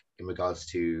 like in regards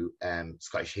to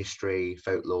Scottish history,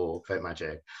 folklore, folk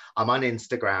magic, I'm on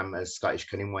Instagram as Scottish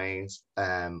Cunning Ways.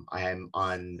 I am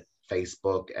on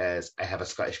Facebook as I have a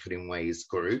Scottish Cunning Ways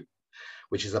group,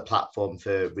 which is a platform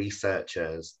for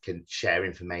researchers can share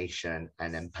information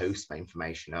and then post my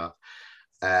information up.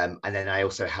 And then I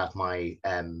also have my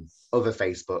other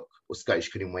Facebook, or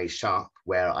Scottish Cunning Ways shop,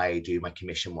 where I do my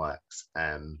commission works.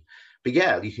 But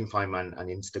yeah, you can find me on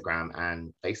Instagram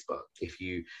and Facebook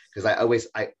because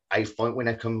I find when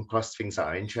I come across things that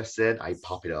I'm interested in, I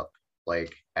pop it up,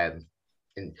 like in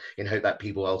hope that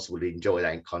people else will enjoy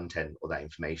that content or that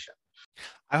information.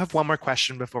 I have one more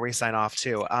question before we sign off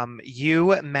too.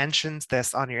 You mentioned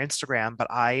this on your Instagram,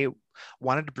 but I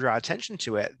wanted to draw attention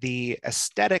to it. The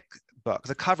aesthetic book,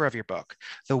 the cover of your book,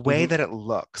 the way that it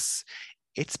looks,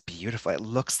 it's beautiful. It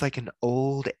looks like an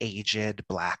old, aged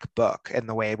black book in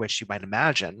the way in which you might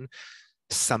imagine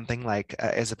something like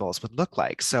Isabel's would look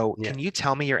like. So can you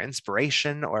tell me your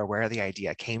inspiration, or where the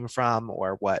idea came from,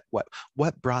 or what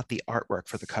brought the artwork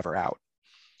for the cover out?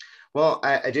 Well,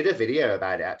 I did a video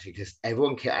about it actually because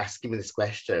everyone kept asking me this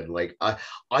question. Like, I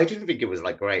didn't think it was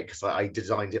like great because I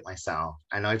designed it myself,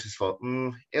 and I just thought,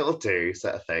 it'll do,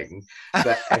 sort of thing.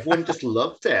 But everyone just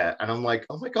loved it, and I'm like,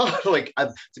 oh my god! Like,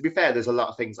 to be fair, there's a lot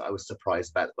of things that I was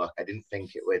surprised about the book. I didn't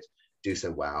think it would do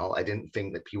so well. I didn't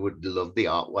think that people would love the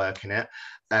artwork in it.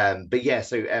 But yeah,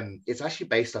 so it's actually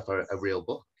based off a real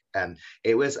book.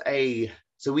 It was a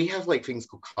so we have like things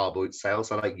called car boot sales,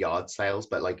 so like yard sales,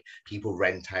 but like people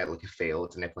rent out like a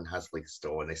field and everyone has like a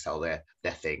store and they sell their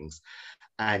things.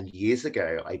 And years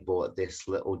ago, I bought this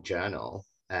little journal,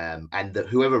 and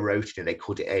whoever wrote it, they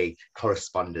called it a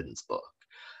correspondence book.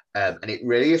 And it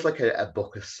really is like a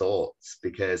book of sorts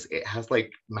because it has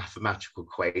like mathematical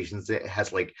equations. It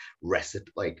has like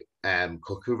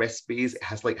cookery recipes. It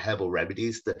has like herbal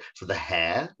remedies for the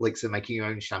hair, like so making your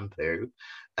own shampoo.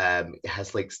 It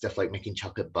has like stuff like making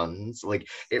chocolate buns. Like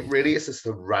it really is just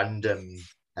a random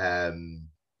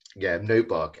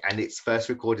notebook, and its first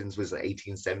recordings was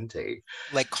 1870.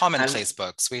 Like commonplace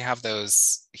books, we have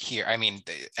those here. I mean,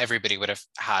 everybody would have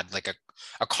had like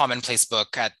a commonplace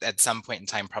book at some point in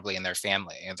time, probably in their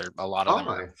family, and there a lot of them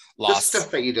are lost stuff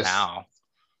that you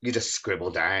just scribble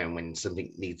down when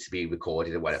something needs to be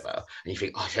recorded or whatever, and you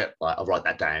think, oh shit, I'll write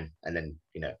that down, and then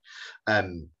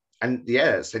and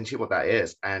yeah, essentially what that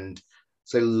is. And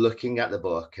so looking at the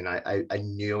book, and I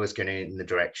knew I was going in the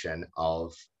direction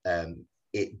of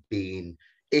it being,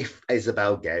 if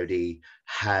Isabel Gowdy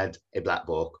had a black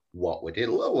book, what would it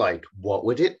look like? What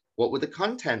would the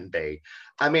content be?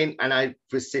 I mean, and I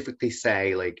specifically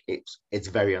say like it's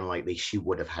very unlikely she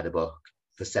would have had a book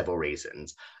for several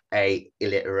reasons. A,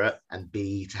 illiterate, and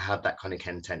B, to have that kind of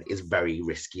content is very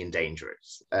risky and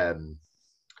dangerous.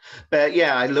 But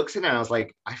yeah, I looked at it and I was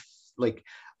like,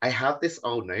 I have this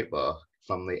old notebook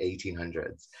from the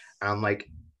 1800s, and I'm like,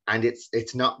 and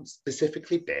it's not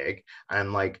specifically big. And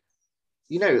I'm like,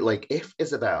 like if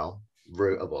Isabel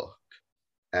wrote a book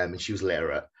and she was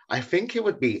literate, I think it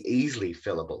would be easily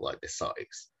fillable like this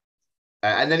size.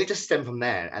 And then it just stemmed from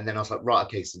there. And then I was like, right,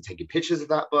 okay, so I'm taking pictures of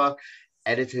that book,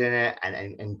 editing it,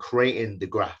 and creating the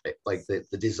graphic, like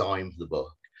the design for the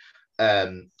book.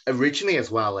 Originally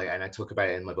as well, like, and I talk about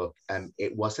it in my book,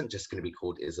 it wasn't just going to be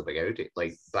called Isabel Gowdy,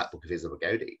 like Black Book of Isabel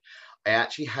Gowdy. I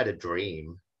actually had a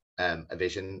dream, a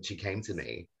vision. She came to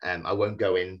me. I won't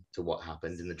go into what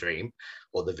happened in the dream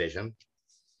or the vision.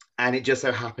 And it just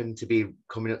so happened to be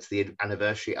coming up to the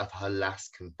anniversary of her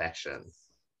last confession.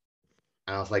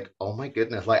 And I was like, oh my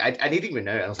goodness, like I didn't even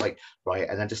know. I was like, right.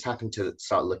 And I just happened to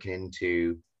start looking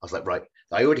into, I was like, right,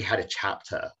 I already had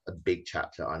a big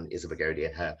chapter on Isabel Gowdy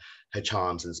and her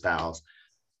charms and spells.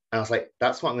 And I was like,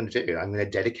 that's what I'm going to do. I'm going to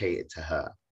dedicate it to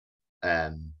her.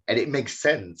 And it makes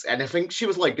sense. And I think she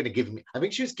was like going to give me, I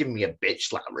think she was giving me a bitch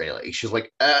slap, really. She was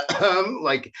like,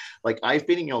 like I've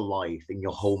been in your life, in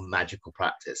your whole magical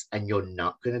practice, and you're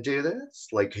not going to do this?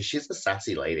 Like, because she's a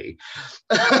sassy lady.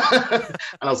 And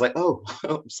I was like, oh,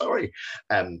 I'm sorry.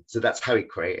 So that's how it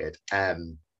created. But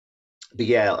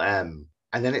yeah,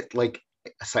 and then it like,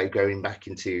 I started going back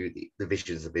into the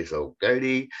visions of Isabel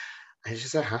Gowdy. And it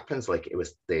just so happens like it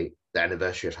was the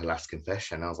anniversary of her last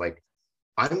confession. I was like,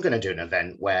 I'm going to do an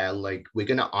event where like we're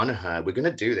going to honor her. We're going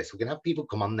to do this. We're going to have people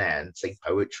come on there and sing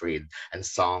poetry and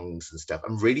songs and stuff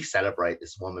and really celebrate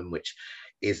this woman, which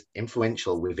is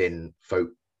influential within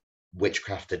folk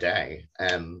witchcraft today,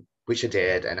 which I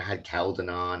did. And I had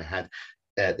Calden on, I had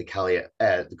the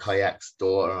Kayak's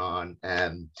daughter on.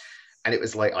 And it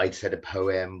was like, I said a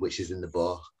poem, which is in the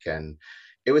book. And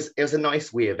it was a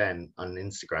nice wee event on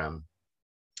Instagram.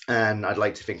 And I'd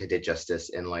like to think I did justice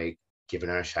in like giving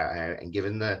her a shout out and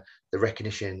giving the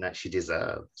recognition that she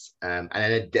deserves. And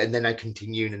then I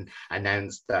continued and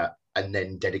announced that, and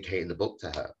then dedicating the book to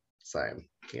her. So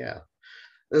yeah,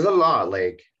 there's a lot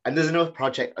like, and there's another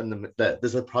project and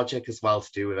there's a project as well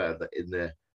to do with her in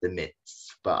the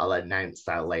midst, but I'll announce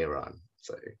that later on.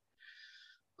 So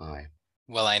aye.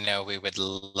 Well, I know we would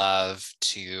love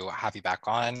to have you back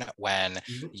on when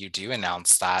you do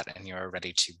announce that and you're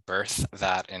ready to birth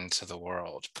that into the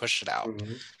world, push it out.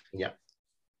 Yeah.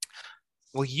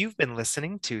 Well, you've been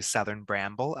listening to Southern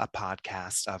Bramble, a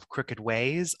podcast of Crooked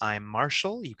Ways. I'm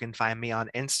Marshall. You can find me on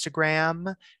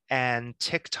Instagram and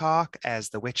TikTok as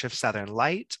The Witch of Southern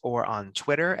Light, or on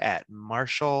Twitter at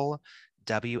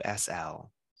MarshallWSL.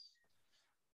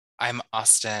 I'm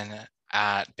Austin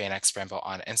at Banex Bramble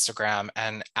on Instagram.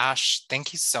 And Ash,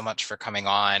 thank you so much for coming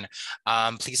on.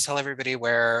 Please tell everybody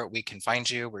where we can find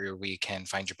you, where we can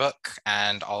find your book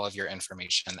and all of your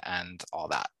information and all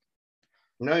that.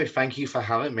 No, thank you for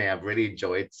having me. I've really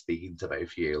enjoyed speaking to both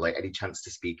of you. Like any chance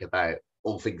to speak about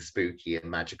all things spooky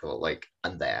and magical, like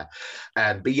I'm there.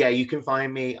 But yeah, you can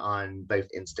find me on both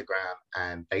Instagram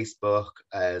and Facebook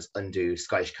as Undo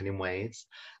Scottish Cunning Ways.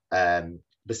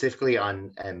 Specifically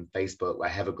on Facebook, I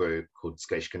have a group called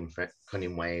Scottish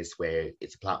Cunning Ways, where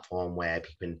it's a platform where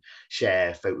people can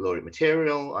share folkloric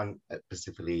material on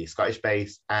specifically Scottish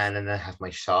based. And then I have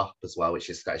my shop as well, which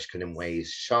is Scottish Cunning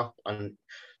Ways shop on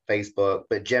Facebook.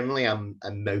 But generally, I'm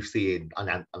mostly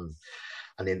on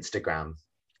Instagram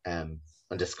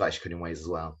under Scottish Cunning Ways as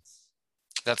well.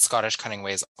 That's Scottish Cunning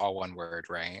Ways, all one word,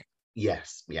 right?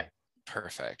 Yes, yeah.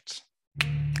 Perfect.